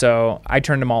 Yeah. So I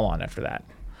turned them all on after that.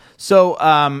 So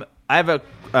I have a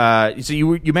so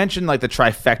you mentioned like the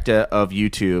trifecta of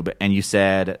YouTube, and you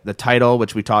said the title,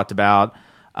 which we talked about.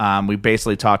 We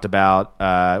basically talked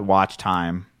about watch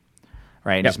time,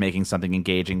 right? And Yep. just making something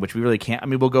engaging, which we really can't. I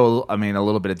mean, we'll go. I mean, a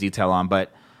little bit of detail on,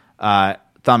 but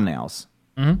thumbnails.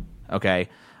 Okay.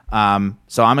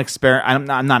 So I'm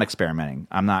not experimenting.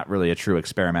 I'm not really a true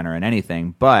experimenter in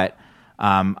anything, but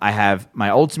I have my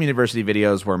old Swim University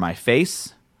videos where my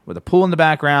face with a pool in the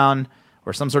background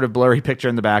or some sort of blurry picture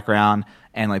in the background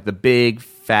and like the big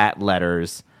fat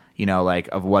letters, like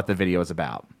of what the video is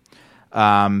about.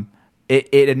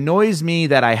 It annoys me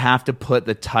that I have to put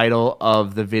the title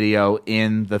of the video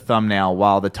in the thumbnail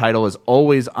while the title is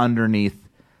always underneath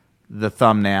the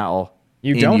thumbnail.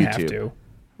 You in don't YouTube. have to.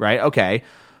 Right? Okay.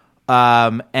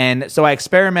 And so I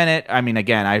experimented. I mean,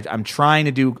 again, I'm trying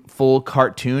to do full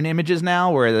cartoon images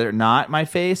now where they're not my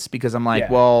face because I'm like,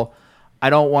 Yeah. well, I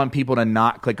don't want people to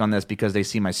not click on this because they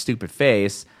see my stupid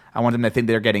face. I want them to think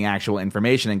they're getting actual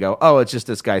information and go, oh, it's just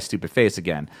this guy's stupid face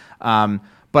again.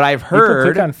 But I've People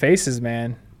heard click on faces,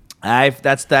 man.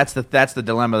 that's the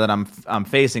dilemma that I'm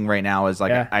facing right now is like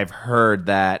Yeah. I've heard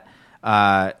that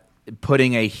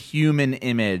putting a human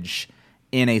image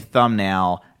in a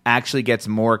thumbnail actually gets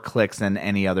more clicks than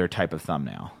any other type of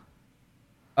thumbnail.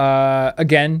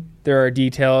 Again, there are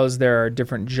details, there are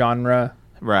different genre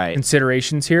Right.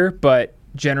 considerations here, but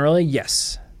generally,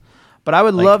 yes. But I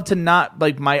would love to not I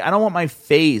don't want my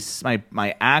face,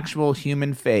 my actual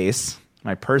human face,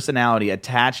 my personality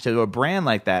attached to a brand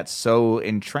like that so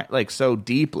so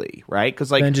deeply, right? Cuz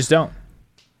Then just don't.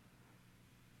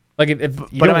 Like if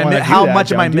you but don't wanna do how that,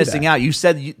 much am I don't do missing that. out? You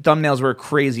said thumbnails were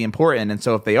crazy important, and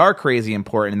so if they are crazy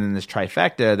important in this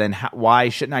trifecta, then why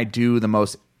shouldn't I do the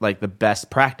most the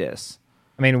best practice?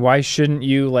 I mean, why shouldn't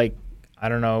you I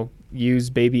don't know,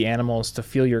 use baby animals to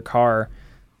fuel your car?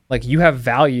 Like you have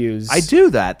values. I do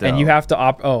that though, And you have to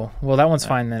Oh, well, that one's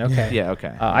fine then. Okay. Yeah,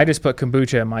 okay. I just put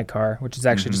kombucha in my car, which is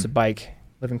actually just a bike.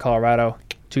 Live in Colorado,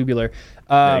 tubular.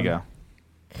 There you go.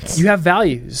 You have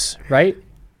values, right?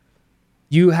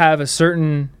 You have a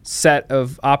certain set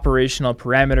of operational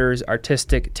parameters,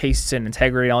 artistic tastes and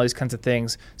integrity, all these kinds of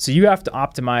things. So you have to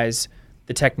optimize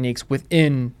the techniques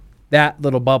within that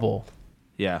little bubble.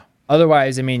 Yeah.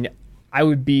 Otherwise, I mean, I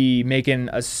would be making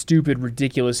a stupid,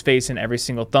 ridiculous face in every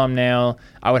single thumbnail.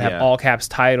 I would have Yeah. all caps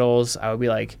titles. I would be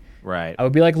like Right.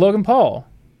 Logan Paul.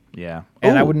 Yeah.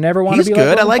 And I would never wanna He's be like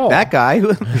good. I Logan like Paul. that guy.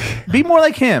 Be more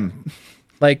like him.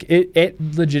 Like it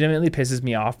legitimately pisses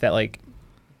me off that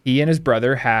he and his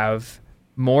brother have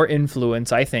more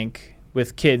influence, I think,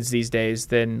 with kids these days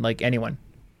than like anyone.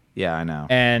 Yeah, I know.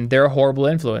 And they're a horrible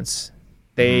influence.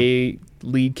 They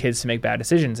lead kids to make bad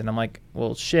decisions. And I'm like,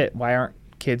 well, shit, why aren't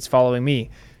kids following me?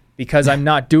 Because I'm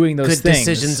not doing those Good things.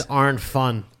 decisions aren't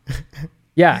fun.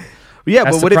 Yeah. Yeah,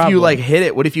 That's but what the if you problem. like hit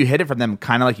it? What if you hit it from them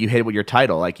kind of like you hit it with your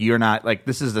title? Like you're not like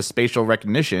this is the spatial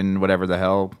recognition, whatever the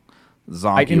hell,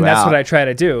 zonk you And that's out. what I try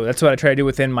to do. That's what I try to do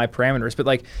within my parameters. But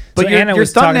like, But so your, Anna your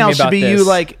was talking to thumbnail me should about be this. you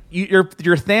like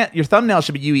your thumbnail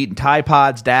should be you eating Tide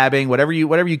Pods, dabbing, whatever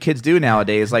you kids do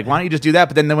nowadays. Like, why don't you just do that?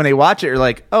 But then when they watch it, you're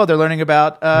like, oh, they're learning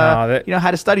about how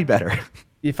to study better.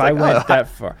 If I went that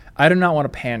far, I do not want to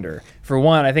pander. For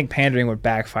one, I think pandering would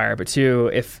backfire. But two,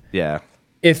 if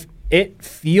it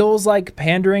feels like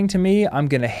pandering to me, I'm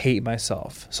gonna hate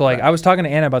myself. So like, I was talking to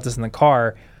Anna about this in the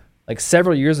car. Like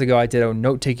several years ago, I did a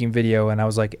note-taking video, and I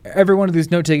was like, every one of these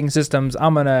note-taking systems,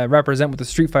 I'm gonna represent with a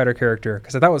Street Fighter character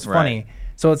because I thought it was funny. Right.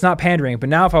 So it's not pandering. But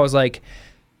now, if I was like,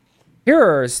 here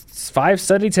are 5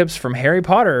 study tips from Harry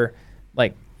Potter,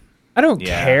 like, I don't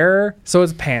care. So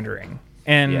it's pandering,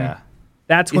 and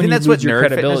that's You when think you that's lose what your nerd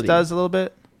credibility. fitness does a little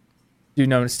bit? Dude,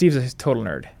 no, Steve's a total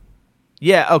nerd.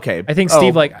 Yeah. Okay. I think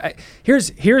Steve,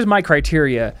 here's my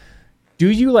criteria. Do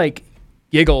you like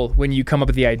giggle when you come up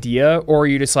with the idea, or are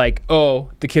you just like, oh,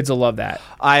 the kids will love that?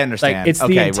 I understand. Like, it's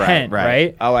the intent,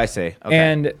 right? Oh, I see. Okay.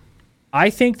 And I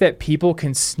think that people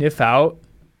can sniff out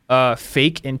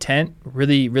fake intent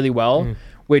really, really well,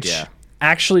 which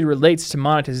actually relates to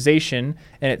monetization.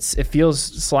 And it feels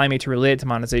slimy to relate it to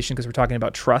monetization because we're talking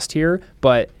about trust here.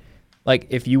 But like,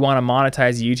 if you want to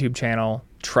monetize a YouTube channel,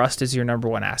 trust is your number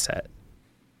one asset.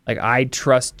 Like, I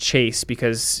trust Chase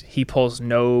because he pulls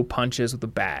no punches with the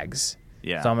bags.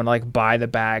 Yeah. So I'm gonna like buy the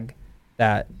bag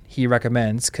that he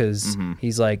recommends because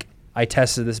he's like, I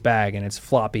tested this bag and it's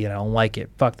floppy and I don't like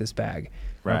it. Fuck this bag.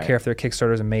 I don't care if their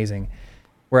Kickstarter is amazing.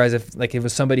 Whereas if like it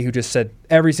was somebody who just said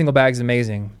every single bag is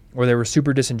amazing, or they were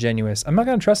super disingenuous, I'm not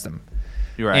gonna trust them.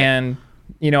 You're right. And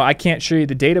I can't show you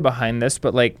the data behind this,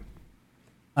 but like,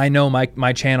 I know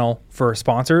my channel for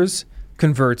sponsors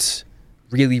converts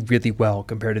really, really well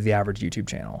compared to the average YouTube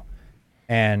channel.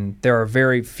 And there are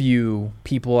very few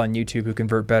people on YouTube who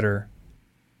convert better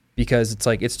because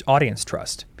it's audience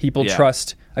trust. People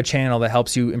trust a channel that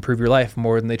helps you improve your life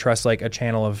more than they trust like a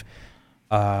channel of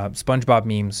SpongeBob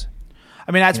memes.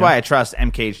 I mean, that's why I trust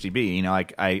MKHDB.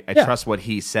 Like I trust what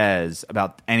he says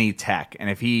about any tech, and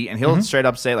he'll straight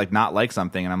up say like not like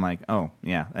something, and I'm like, oh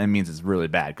yeah, that means it's really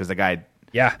bad because the guy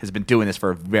has been doing this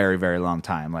for a very, very long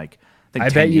time. Like I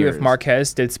bet you if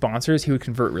Marquez did sponsors, he would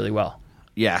convert really well.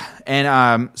 Yeah,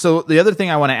 and so the other thing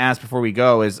I want to ask before we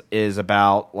go is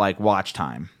about like watch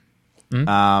time.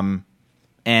 And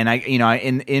I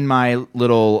in my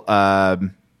little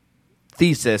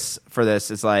thesis for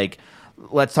this is like,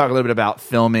 let's talk a little bit about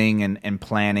filming and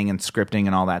planning and scripting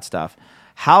and all that stuff.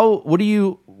 What do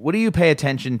you pay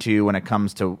attention to when it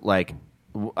comes to like,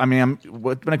 when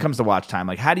it comes to watch time?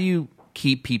 Like, how do you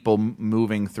keep people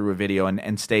moving through a video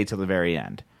and stay till the very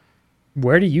end?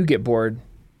 Where do you get bored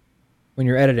when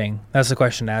you're editing? That's the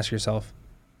question to ask yourself.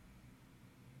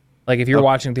 Like if you're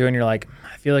watching through and you're like,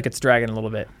 I feel like it's dragging a little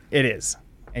bit. It is.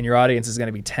 And your audience is going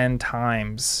to be 10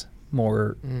 times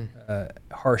more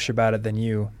harsh about it than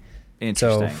you.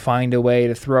 Interesting. So find a way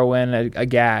to throw in a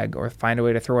gag, or find a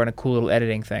way to throw in a cool little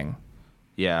editing thing.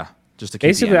 Yeah. Just to keep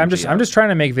basically, the I'm just trying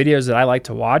to make videos that I like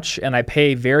to watch, and I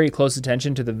pay very close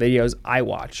attention to the videos I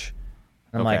watch.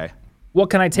 And I'm like, what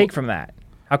can I take from that?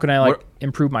 How can I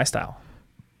improve my style?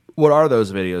 What are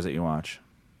those videos that you watch?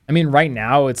 I mean, right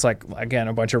now it's like, again,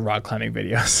 a bunch of rock climbing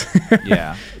videos.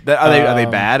 Yeah. Are they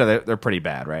bad? They're pretty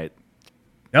bad, right?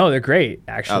 No, they're great,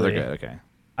 actually. Oh, they're good. Okay.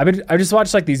 I just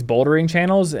watched like these bouldering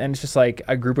channels, and it's just like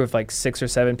a group of like 6 or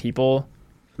 7 people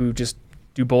who just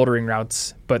do bouldering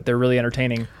routes, but they're really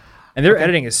entertaining. And their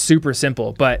editing is super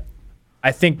simple, but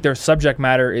I think their subject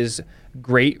matter is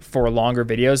great for longer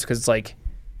videos because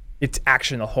it's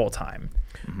action the whole time.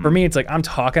 For me, it's like I'm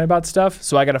talking about stuff,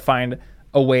 so I got to find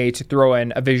a way to throw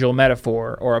in a visual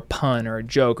metaphor or a pun or a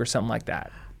joke or something like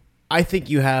that. I think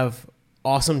you have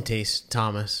awesome taste,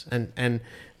 Thomas, and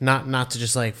not to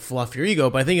just like fluff your ego,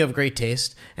 but I think you have great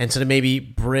taste. And so to maybe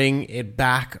bring it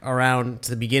back around to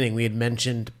the beginning, we had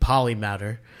mentioned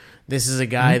Polymatter. This is a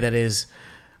guy that is,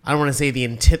 I don't want to say the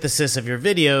antithesis of your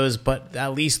videos, but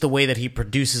at least the way that he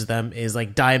produces them is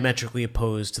like diametrically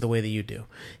opposed to the way that you do.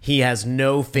 He has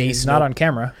no face. He's not on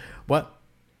camera. What?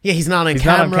 Yeah, he's not on He's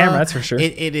camera. not on camera, that's for sure.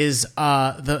 It is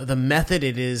the method.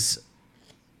 It is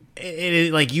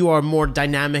like you are more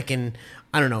dynamic and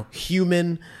I don't know,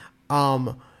 human.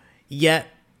 Yet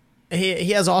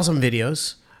he has awesome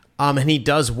videos, and he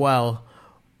does well.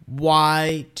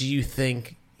 why do you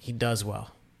think he does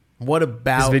well? What His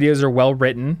about videos are well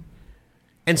written.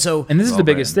 and so And this is the Well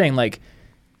biggest thing. Like,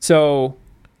 so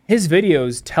his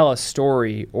videos tell a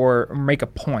story or make a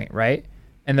point, right?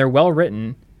 And they're well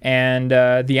written. And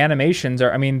the animations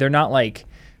are, I mean, they're not like,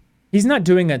 he's not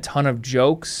doing a ton of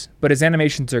jokes, but his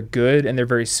animations are good and they're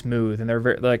very smooth and they're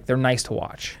very, like, they're nice to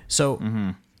watch. So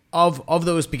of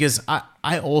those, because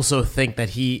I also think that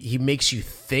he makes you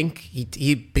think.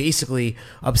 He basically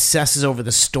obsesses over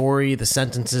the story, the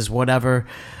sentences, whatever.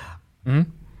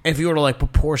 If you were to like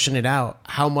proportion it out,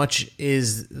 how much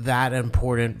is that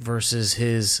important versus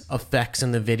his effects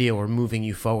in the video or moving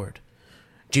you forward?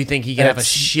 Do you think he can have a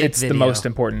shit It's video? the most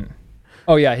important.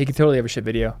 Oh, yeah, he could totally have a shit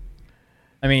video.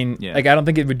 I mean, Yeah. like, I don't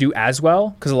think it would do as well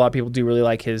because a lot of people do really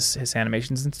like his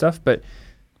animations and stuff. But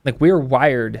like, we're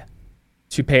wired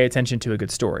to pay attention to a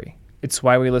good story. It's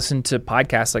why we listen to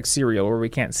podcasts like Serial where we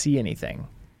can't see anything.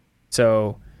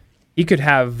 So he could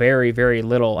have very, very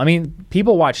little. I mean,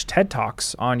 people watch TED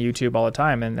Talks on YouTube all the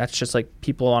time, and that's just like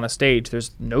people on a stage.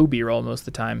 There's no B-roll most of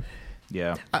the time.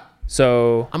 Yeah.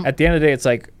 So at the end of the day, it's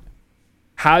like,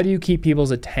 how do you keep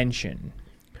people's attention?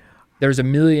 There's a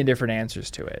million different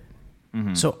answers to it.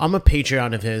 So I'm a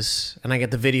Patreon of his, and I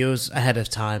get the videos ahead of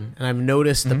time. And I've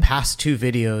noticed the past 2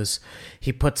 videos,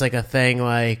 he puts like a thing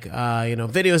like,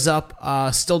 videos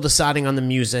up, still deciding on the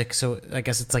music. So I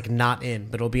guess it's like not in,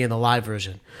 but it'll be in the live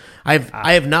version. I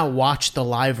have not watched the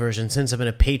live version since I've been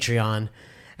a Patreon.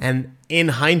 And in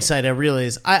hindsight, I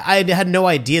realized I had no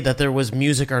idea that there was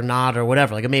music or not or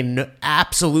whatever. Like it made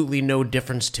absolutely no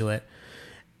difference to it.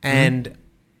 And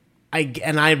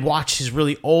I watched his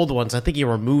really old ones. I think he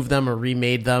removed them or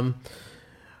remade them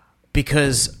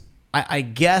because I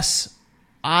guess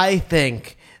I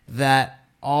think that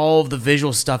all of the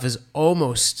visual stuff is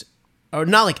almost, or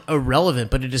not like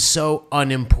irrelevant, but it is so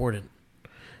unimportant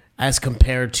as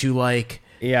compared to like.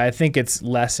 Yeah, I think it's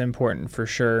less important for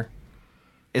sure.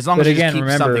 As long But as you again, just keep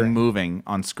remember- something moving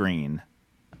on screen.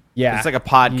 Yeah, It's like a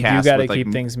podcast You got to with, like,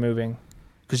 keep things moving.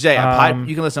 Because you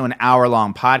can listen to an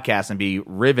hour-long podcast and be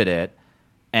riveted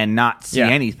and not see Yeah.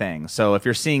 anything. So if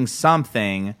you're seeing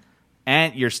something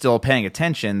and you're still paying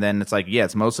attention, then it's like, yeah,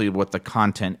 it's mostly what the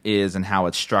content is and how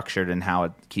it's structured and how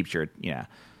it keeps your, yeah.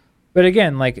 But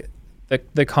again, like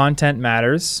the content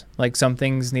matters. Like some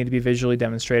things need to be visually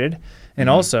demonstrated, and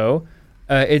also,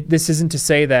 this isn't to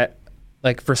say that,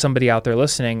 like for somebody out there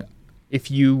listening, if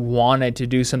you wanted to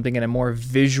do something in a more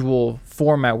visual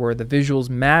format where the visuals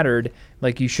mattered,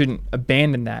 like you shouldn't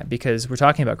abandon that because we're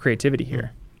talking about creativity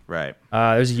here. Right.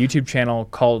 There's a YouTube channel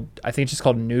called, I think it's just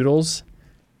called Noodles,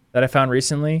 that I found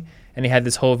recently, and he had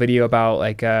this whole video about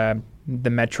like the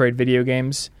Metroid video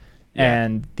games,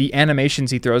 and the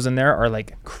animations he throws in there are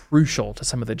like crucial to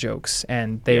some of the jokes,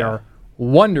 and they are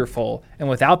wonderful. And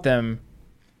without them,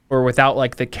 or without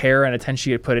like the care and attention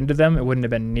you had put into them, it wouldn't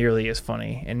have been nearly as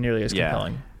funny and nearly as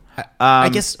compelling. I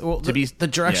guess to be- the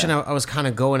direction yeah. I was kind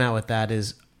of going at with that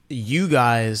is you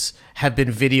guys have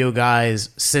been video guys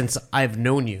since I've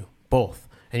known you both,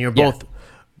 and you're both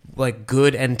like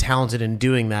good and talented in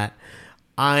doing that.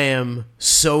 I am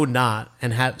so not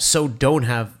and don't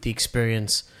have the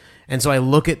experience, and so I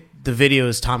look at the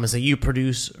videos, Thomas, that you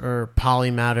produce or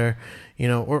Polymatter,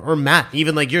 or Matt,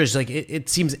 even like yours. Like it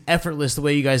seems effortless the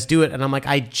way you guys do it, and I'm like,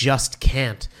 I just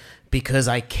can't because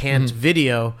I can't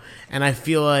video, and I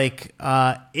feel like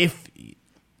if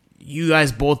you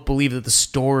guys both believe that the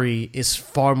story is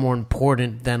far more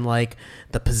important than like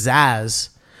the pizzazz,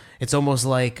 it's almost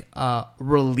like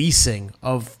releasing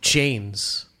of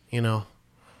chains,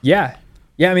 Yeah.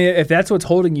 I mean, if that's what's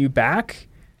holding you back,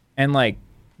 and like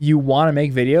you want to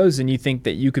make videos and you think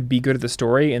that you could be good at the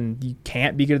story and you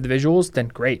can't be good at the visuals, then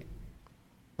great.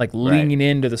 Like leaning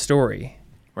into the story,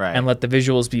 Right. and let the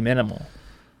visuals be minimal.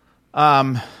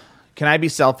 Can I be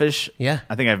selfish? Yeah.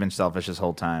 I think I've been selfish this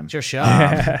whole time. It's your show.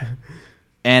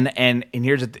 And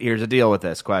here's the deal with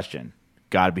this question.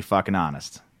 Got to be fucking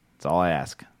honest. That's all I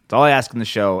ask. That's all I ask in the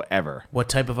show ever. What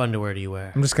type of underwear do you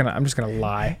wear? I'm just gonna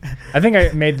lie. I think I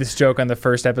made this joke on the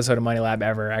first episode of Money Lab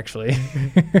ever, actually.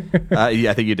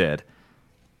 Yeah, I think you did.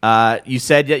 You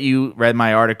said that you read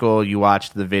my article. You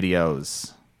watched the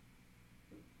videos.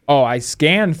 Oh, I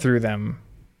scanned through them.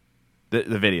 The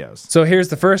videos. So here's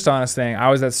the first honest thing. I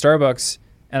was at Starbucks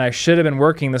and I should have been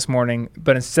working this morning,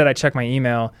 but instead I checked my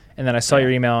email and then I saw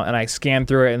your email and I scanned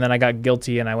through it and then I got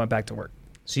guilty and I went back to work.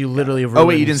 So you literally ruined. Oh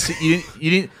wait, you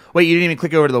didn't even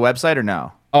click over to the website or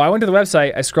no? Oh, I went to the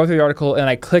website, I scrolled through the article and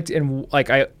I clicked and like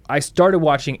I started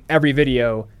watching every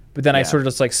video, but then I Yeah. sort of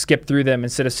just like skip through them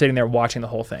instead of sitting there watching the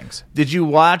whole things. Did you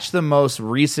watch the most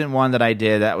recent one that I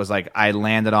did that was like I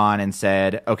landed on and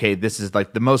said, okay, this is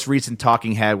like the most recent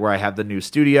talking head where I have the new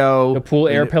studio. The pool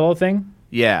air pillow thing?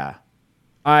 Yeah.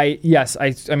 I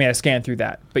mean I scanned through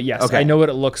that, but yes, Okay. I know what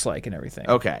it looks like and everything.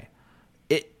 Okay.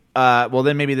 Well,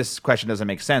 then maybe this question doesn't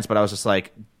make sense, but I was just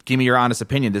like, give me your honest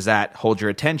opinion. Does that hold your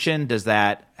attention? Does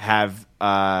that have,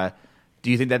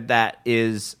 do you think that that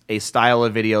is a style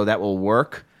of video that will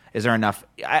work? Is there enough?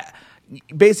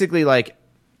 Basically, like,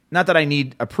 not that I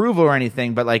need approval or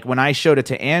anything, but like when I showed it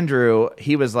to Andrew,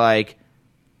 he was like,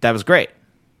 that was great.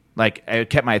 Like, it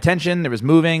kept my attention. There was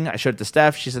moving. I showed it to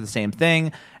Steph. She said the same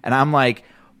thing. And I'm like,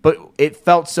 but it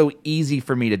felt so easy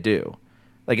for me to do.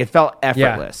 Like, it felt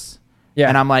effortless. Yeah.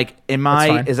 And I'm like,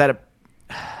 fine. is that a,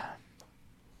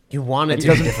 You want it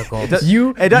to be difficult.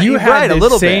 You you're had right, a the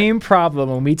little bit. same problem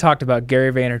when we talked about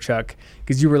Gary Vaynerchuk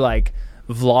because you were like,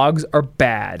 vlogs are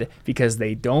bad because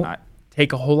they don't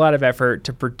take a whole lot of effort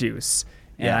to produce.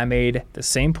 And Yeah. I made the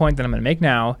same point that I'm going to make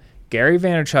now. Gary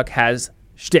Vaynerchuk has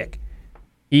shtick.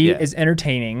 He is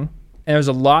entertaining, and there's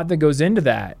a lot that goes into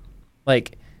that.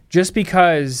 Like, just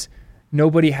because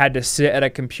nobody had to sit at a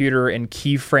computer and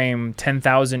keyframe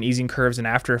 10,000 easing curves in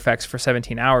After Effects for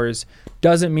 17 hours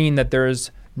doesn't mean that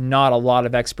there's not a lot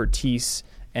of expertise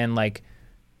and like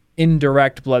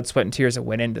indirect blood, sweat, and tears that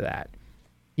went into that.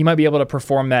 You might be able to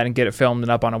perform that and get it filmed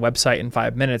and up on a website in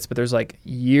 5 minutes, but there's like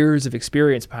years of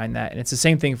experience behind that. And it's the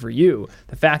same thing for you.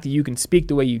 The fact that you can speak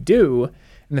the way you do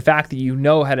and the fact that you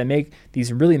know how to make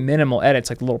these really minimal edits,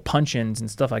 like little punch-ins and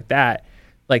stuff like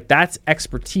that's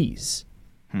expertise.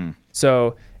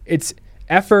 So it's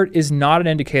effort is not an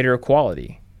indicator of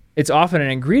quality. It's often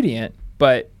an ingredient,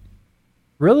 but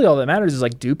really all that matters is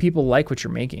like, do people like what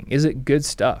you're making? Is it good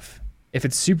stuff? If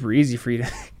it's super easy for you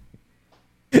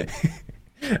to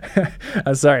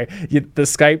I'm sorry. The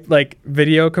Skype like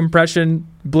video compression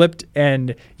blipped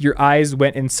and your eyes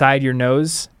went inside your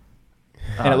nose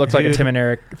and it looked like a Tim and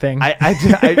Eric thing.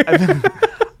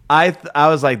 I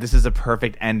was like, this is a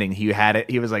perfect ending. He had it.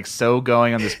 He was like so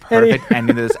going on this perfect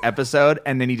ending to this episode,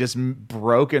 and then he just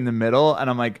broke in the middle, and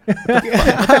I'm like, what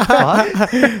the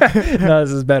fuck? No,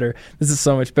 this is better. This is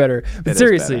so much better. But It is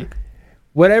seriously, better.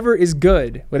 whatever is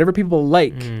good, whatever people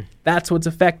like, that's what's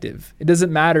effective. It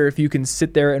doesn't matter if you can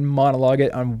sit there and monologue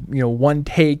it on one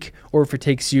take or if it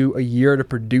takes you a year to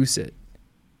produce it.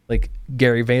 Like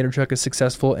Gary Vaynerchuk is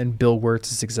successful and Bill Wirtz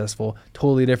is successful.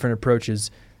 Totally different approaches.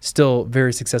 Still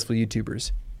very successful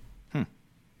YouTubers. All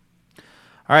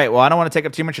right. Well, I don't want to take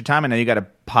up too much of your time. I know you got a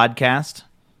podcast.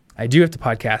 I do have to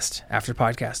podcast after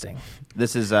podcasting.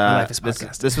 This is like this this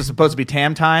podcast. was supposed to be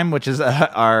Tam time, which is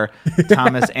our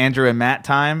Thomas, Andrew, and Matt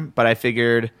time. But I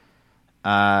figured,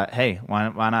 hey, why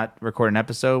not record an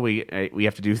episode? We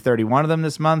have to do 31 of them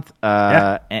this month.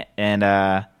 And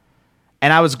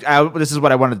this is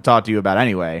what I wanted to talk to you about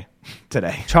anyway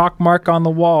today. Chalk mark on the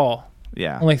wall.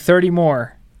 Yeah, Only 30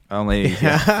 more. only.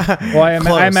 Yeah. Well, I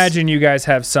Close. imagine you guys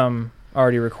have some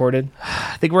already recorded.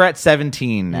 I think we're at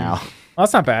 17 now. Well,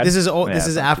 that's not bad. This is Yeah, this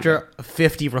is that's after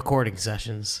 50 recording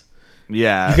sessions.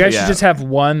 Yeah, You guys yeah. should just have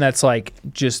one that's like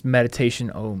just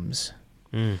meditation ohms.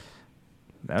 That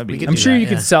would be. We could I'm do sure that, you yeah.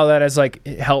 could sell that as like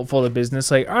helpful to business.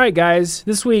 Like, all right, guys,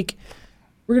 this week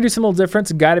we're gonna do some little different,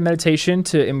 some guided meditation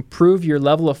to improve your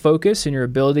level of focus and your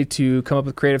ability to come up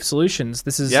with creative solutions.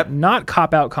 This is not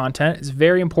cop-out content. It's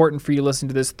very important for you to listen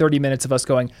to this 30 minutes of us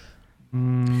going,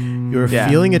 You're Yeah.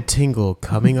 feeling a tingle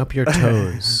coming up your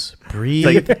toes. Breathe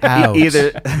Like, out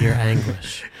either- your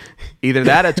anguish. Either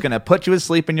that, or it's going to put you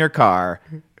asleep in your car.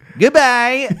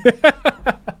 Goodbye.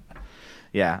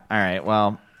 Yeah. All right.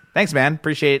 Well, thanks, man.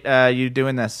 Appreciate you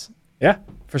doing this. yeah,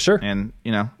 for sure. And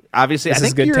obviously, This I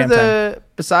is think good you're Tam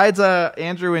besides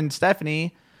Andrew and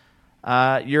Stephanie,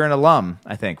 you're an alum.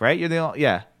 I think, right? You're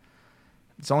yeah.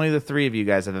 It's only the three of you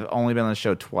guys that have only been on the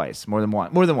show twice, more than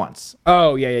once.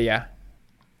 Oh, yeah.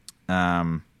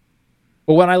 Um,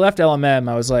 Well, when I left LMM,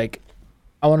 I was like,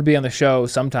 I want to be on the show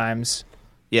sometimes.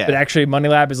 yeah. But actually, Money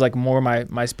Lab is like more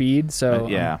my speed. So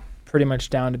Yeah. I'm pretty much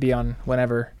down to be on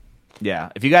whenever. Yeah.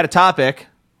 If you got a topic,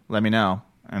 let me know,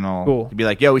 and I'll Cool. be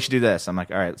like, "Yo, we should do this." I'm like,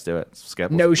 "All right, let's do it." Let's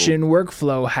schedule. Notion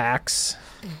workflow hacks.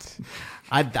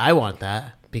 I want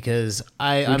that because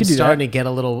I'm could do starting that. to get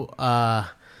a little. I'm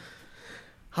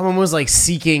almost like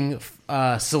seeking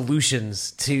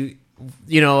solutions to,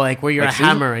 like where you're Like a Susan?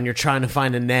 hammer and you're trying to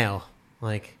find a nail.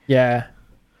 Like, Yeah.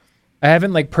 I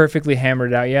haven't like perfectly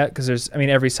hammered it out yet because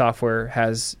every software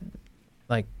has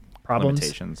like problems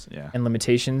Limitations. Yeah. and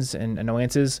limitations and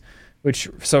annoyances,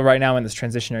 so right now in this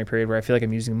transitionary period where I feel like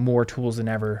I'm using more tools than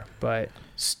ever, but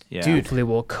Yeah. dude, hopefully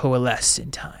will coalesce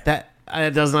in time. that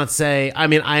It does not say. I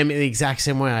mean, I'm the exact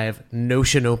same way. I have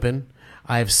Notion open,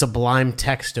 I have Sublime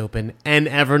Text open, and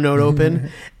Evernote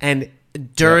open, and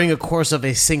during a course of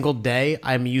a single day,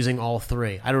 I'm using all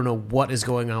three. I don't know what is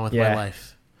going on with my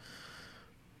life.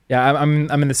 Yeah, I'm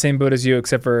in the same boat as you,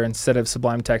 except for instead of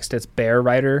Sublime Text, it's Bear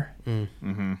Writer.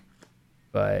 Mm-hmm.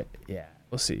 But yeah,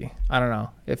 we'll see. I don't know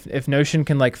if Notion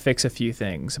can like fix a few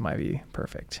things, it might be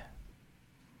perfect.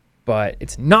 But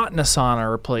it's not an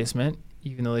Asana replacement,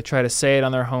 even though they try to say it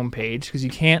on their homepage, because you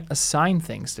can't assign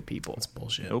things to people. That's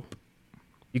bullshit. Nope.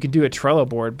 You can do a Trello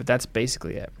board, but that's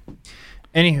basically it.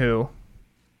 Anywho,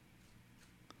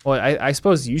 well, I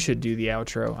suppose you should do the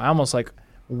outro. I almost like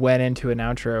went into an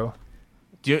outro.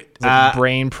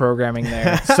 Brain programming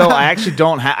there. So I actually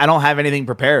don't have anything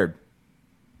prepared.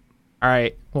 All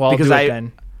right. Well, I'll do it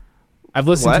then. I've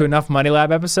listened to enough Money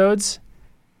Lab episodes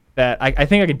that I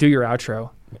think I could do your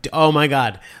outro. Oh my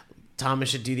God. Thomas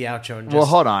should do the outro. And just... Well,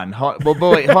 hold on.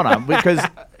 Wait, hold on. Because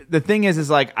the thing is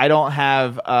like I don't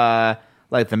have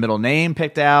like the middle name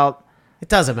picked out. It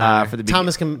doesn't matter. For the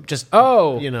Thomas can just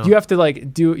you have to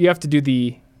like do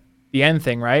the end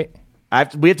thing, right?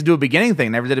 We have to do a beginning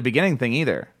thing. Never did a beginning thing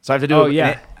either. So I have to do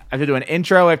I have to do an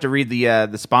intro. I have to read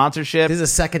the sponsorship. This is the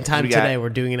second time today we're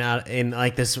doing it out in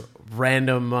like this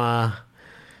random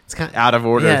it's kind of out of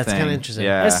order thing. Yeah, it's kind of interesting.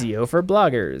 Yeah. SEO for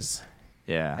bloggers.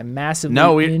 Yeah. And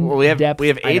massively we have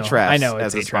Ahrefs I know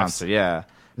as a Ahrefs. sponsor. Yeah.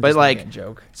 But like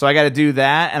joke. So I got to do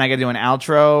that, and I got to do an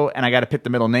outro, and I got to pick the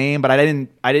middle name, but I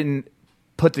didn't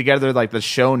put together like the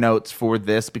show notes for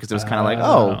this because it was kind of like,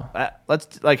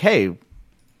 let's like, hey,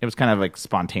 it was kind of like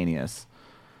spontaneous.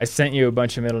 I sent you a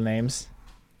bunch of middle names.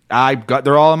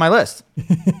 They're all on my list.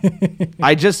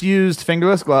 I just used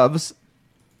fingerless gloves.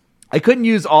 I couldn't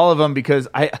use all of them because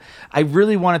I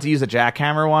really wanted to use a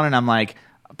jackhammer one, and I'm like,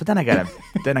 but then I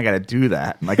gotta do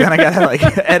that. Like then I gotta like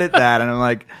edit that, and I'm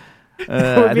like, it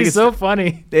would be so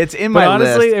funny. It's in my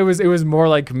honestly, list. it was more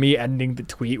like me ending the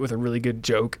tweet with a really good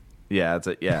joke. Yeah,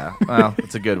 well,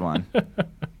 it's a good one.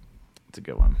 It's a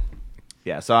good one.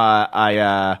 Yeah, so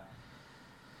I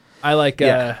like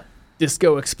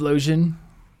Disco Explosion.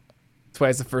 That's why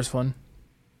it's the first one.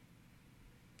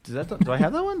 Do I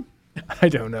have that one? I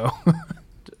don't know.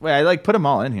 Wait, I like put them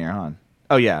all in here, huh?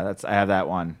 Oh yeah, I have that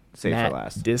one saved Matt, for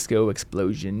last. Disco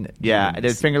Explosion. Yeah, I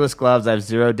did fingerless gloves. I have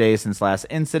 0 days since last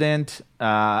incident.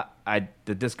 The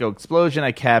Disco Explosion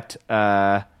I kept.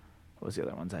 What was the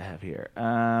other ones I have here?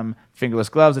 Fingerless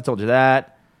gloves. I told you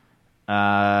that.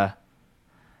 God,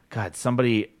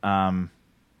 somebody.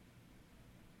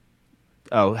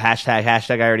 Hashtag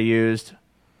I already used.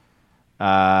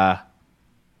 The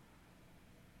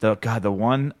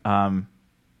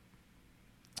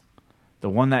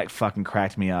one that fucking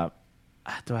cracked me up.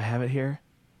 Do I have it here?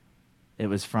 It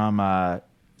was from I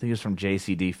think it was from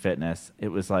JCD Fitness. It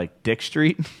was like Dick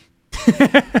Street.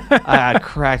 It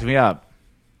cracked me up.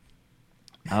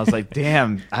 I was like,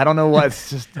 damn, I don't know what it's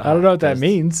just. I don't know what that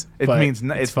means. It means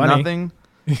it's funny. Nothing.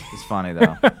 It's funny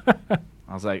though.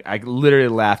 I was like, I literally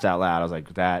laughed out loud. I was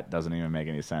like, that doesn't even make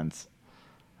any sense.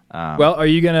 Well, are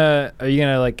you gonna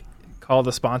like call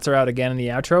the sponsor out again in the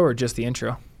outro or just the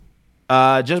intro?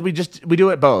 We do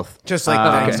it both. Just like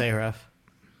Ahrefs.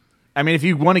 I mean, if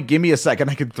you want to give me a second,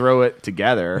 I could throw it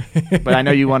together. But I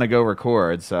know you want to go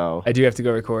record, so I do have to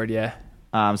go record. Yeah.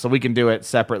 So we can do it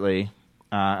separately,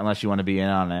 unless you want to be in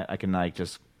on it. I can like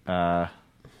just. You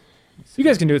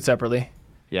guys can do it separately.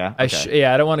 Yeah. Okay.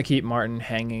 I don't want to keep Martin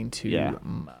hanging to. Yeah.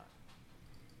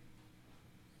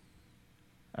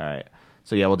 All right.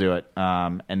 So yeah, we'll do it.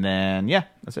 And then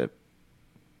that's it.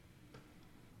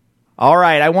 All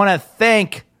right. I want to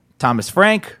thank Thomas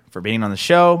Frank for being on the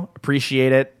show.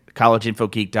 Appreciate it.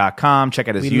 CollegeInfoGeek.com. Check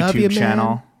out his YouTube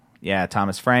channel. Man. Yeah,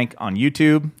 Thomas Frank on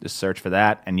YouTube. Just search for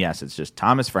that. And yes, it's just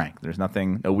Thomas Frank. There's no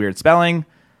weird spelling.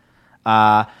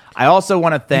 I also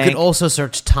want to thank. You could also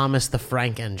search Thomas the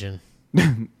Frank Engine.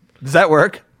 Does that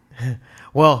work?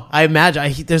 Well, I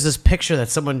imagine there's this picture that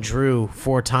someone drew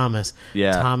for Thomas.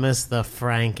 Yeah. Thomas the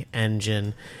Frank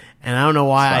Engine. And I don't know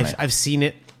why I've seen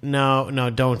it. No,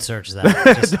 don't search that.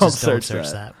 Just don't search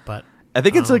that. But I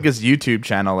think it's like his YouTube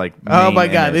channel. Like, oh my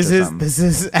God, this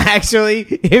is actually,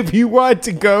 if you want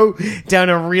to go down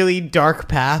a really dark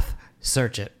path,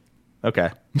 search it.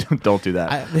 Okay, don't do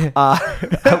that.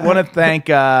 I want to thank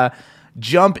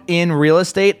Jump In Real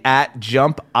Estate at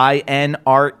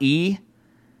JumpInRE.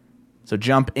 So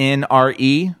Jump In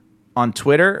RE on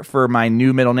Twitter for my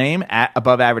new middle name at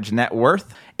Above Average Net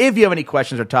Worth. If you have any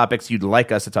questions or topics you'd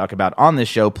like us to talk about on this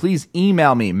show, please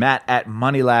email me,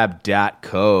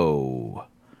 Matt@moneylab.co.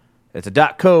 It's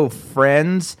a .co,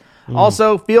 friends.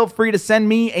 Also, feel free to send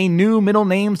me a new middle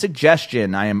name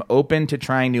suggestion. I am open to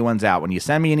trying new ones out. When you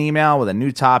send me an email with a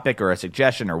new topic or a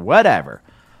suggestion or whatever,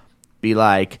 be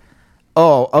like,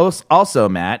 also,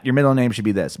 Matt, your middle name should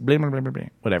be this. Blah, blah, blah, blah, blah,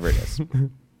 whatever it is.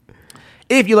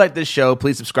 If you like this show,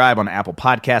 please subscribe on Apple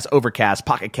Podcasts, Overcast,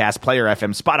 Pocket Cast, Player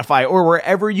FM, Spotify, or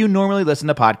wherever you normally listen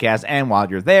to podcasts. And while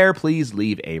you're there, please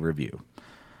leave a review.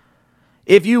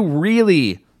 If you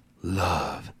really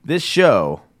love this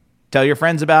show, tell your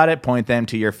friends about it, point them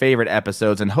to your favorite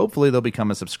episodes, and hopefully they'll become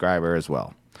a subscriber as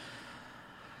well.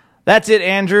 That's it,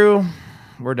 Andrew.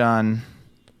 We're done.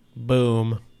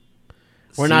 Boom.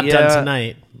 We're See not ya. done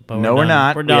tonight. But No, we're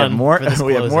not. We're done.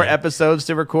 We have more episodes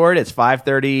to record. It's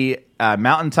 5:30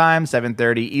 Mountain Time,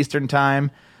 7:30 Eastern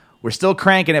Time. We're still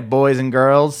cranking it, boys and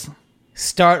girls.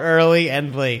 Start early,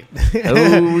 end late.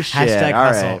 Oh, shit. Hashtag All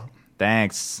hustle. right.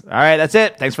 Thanks. All right, that's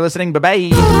it. Thanks for listening.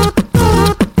 Bye-bye.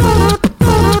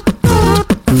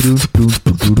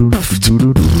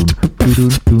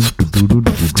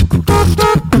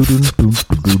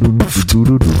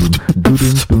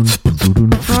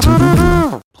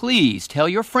 Please tell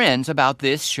your friends about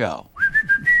this show.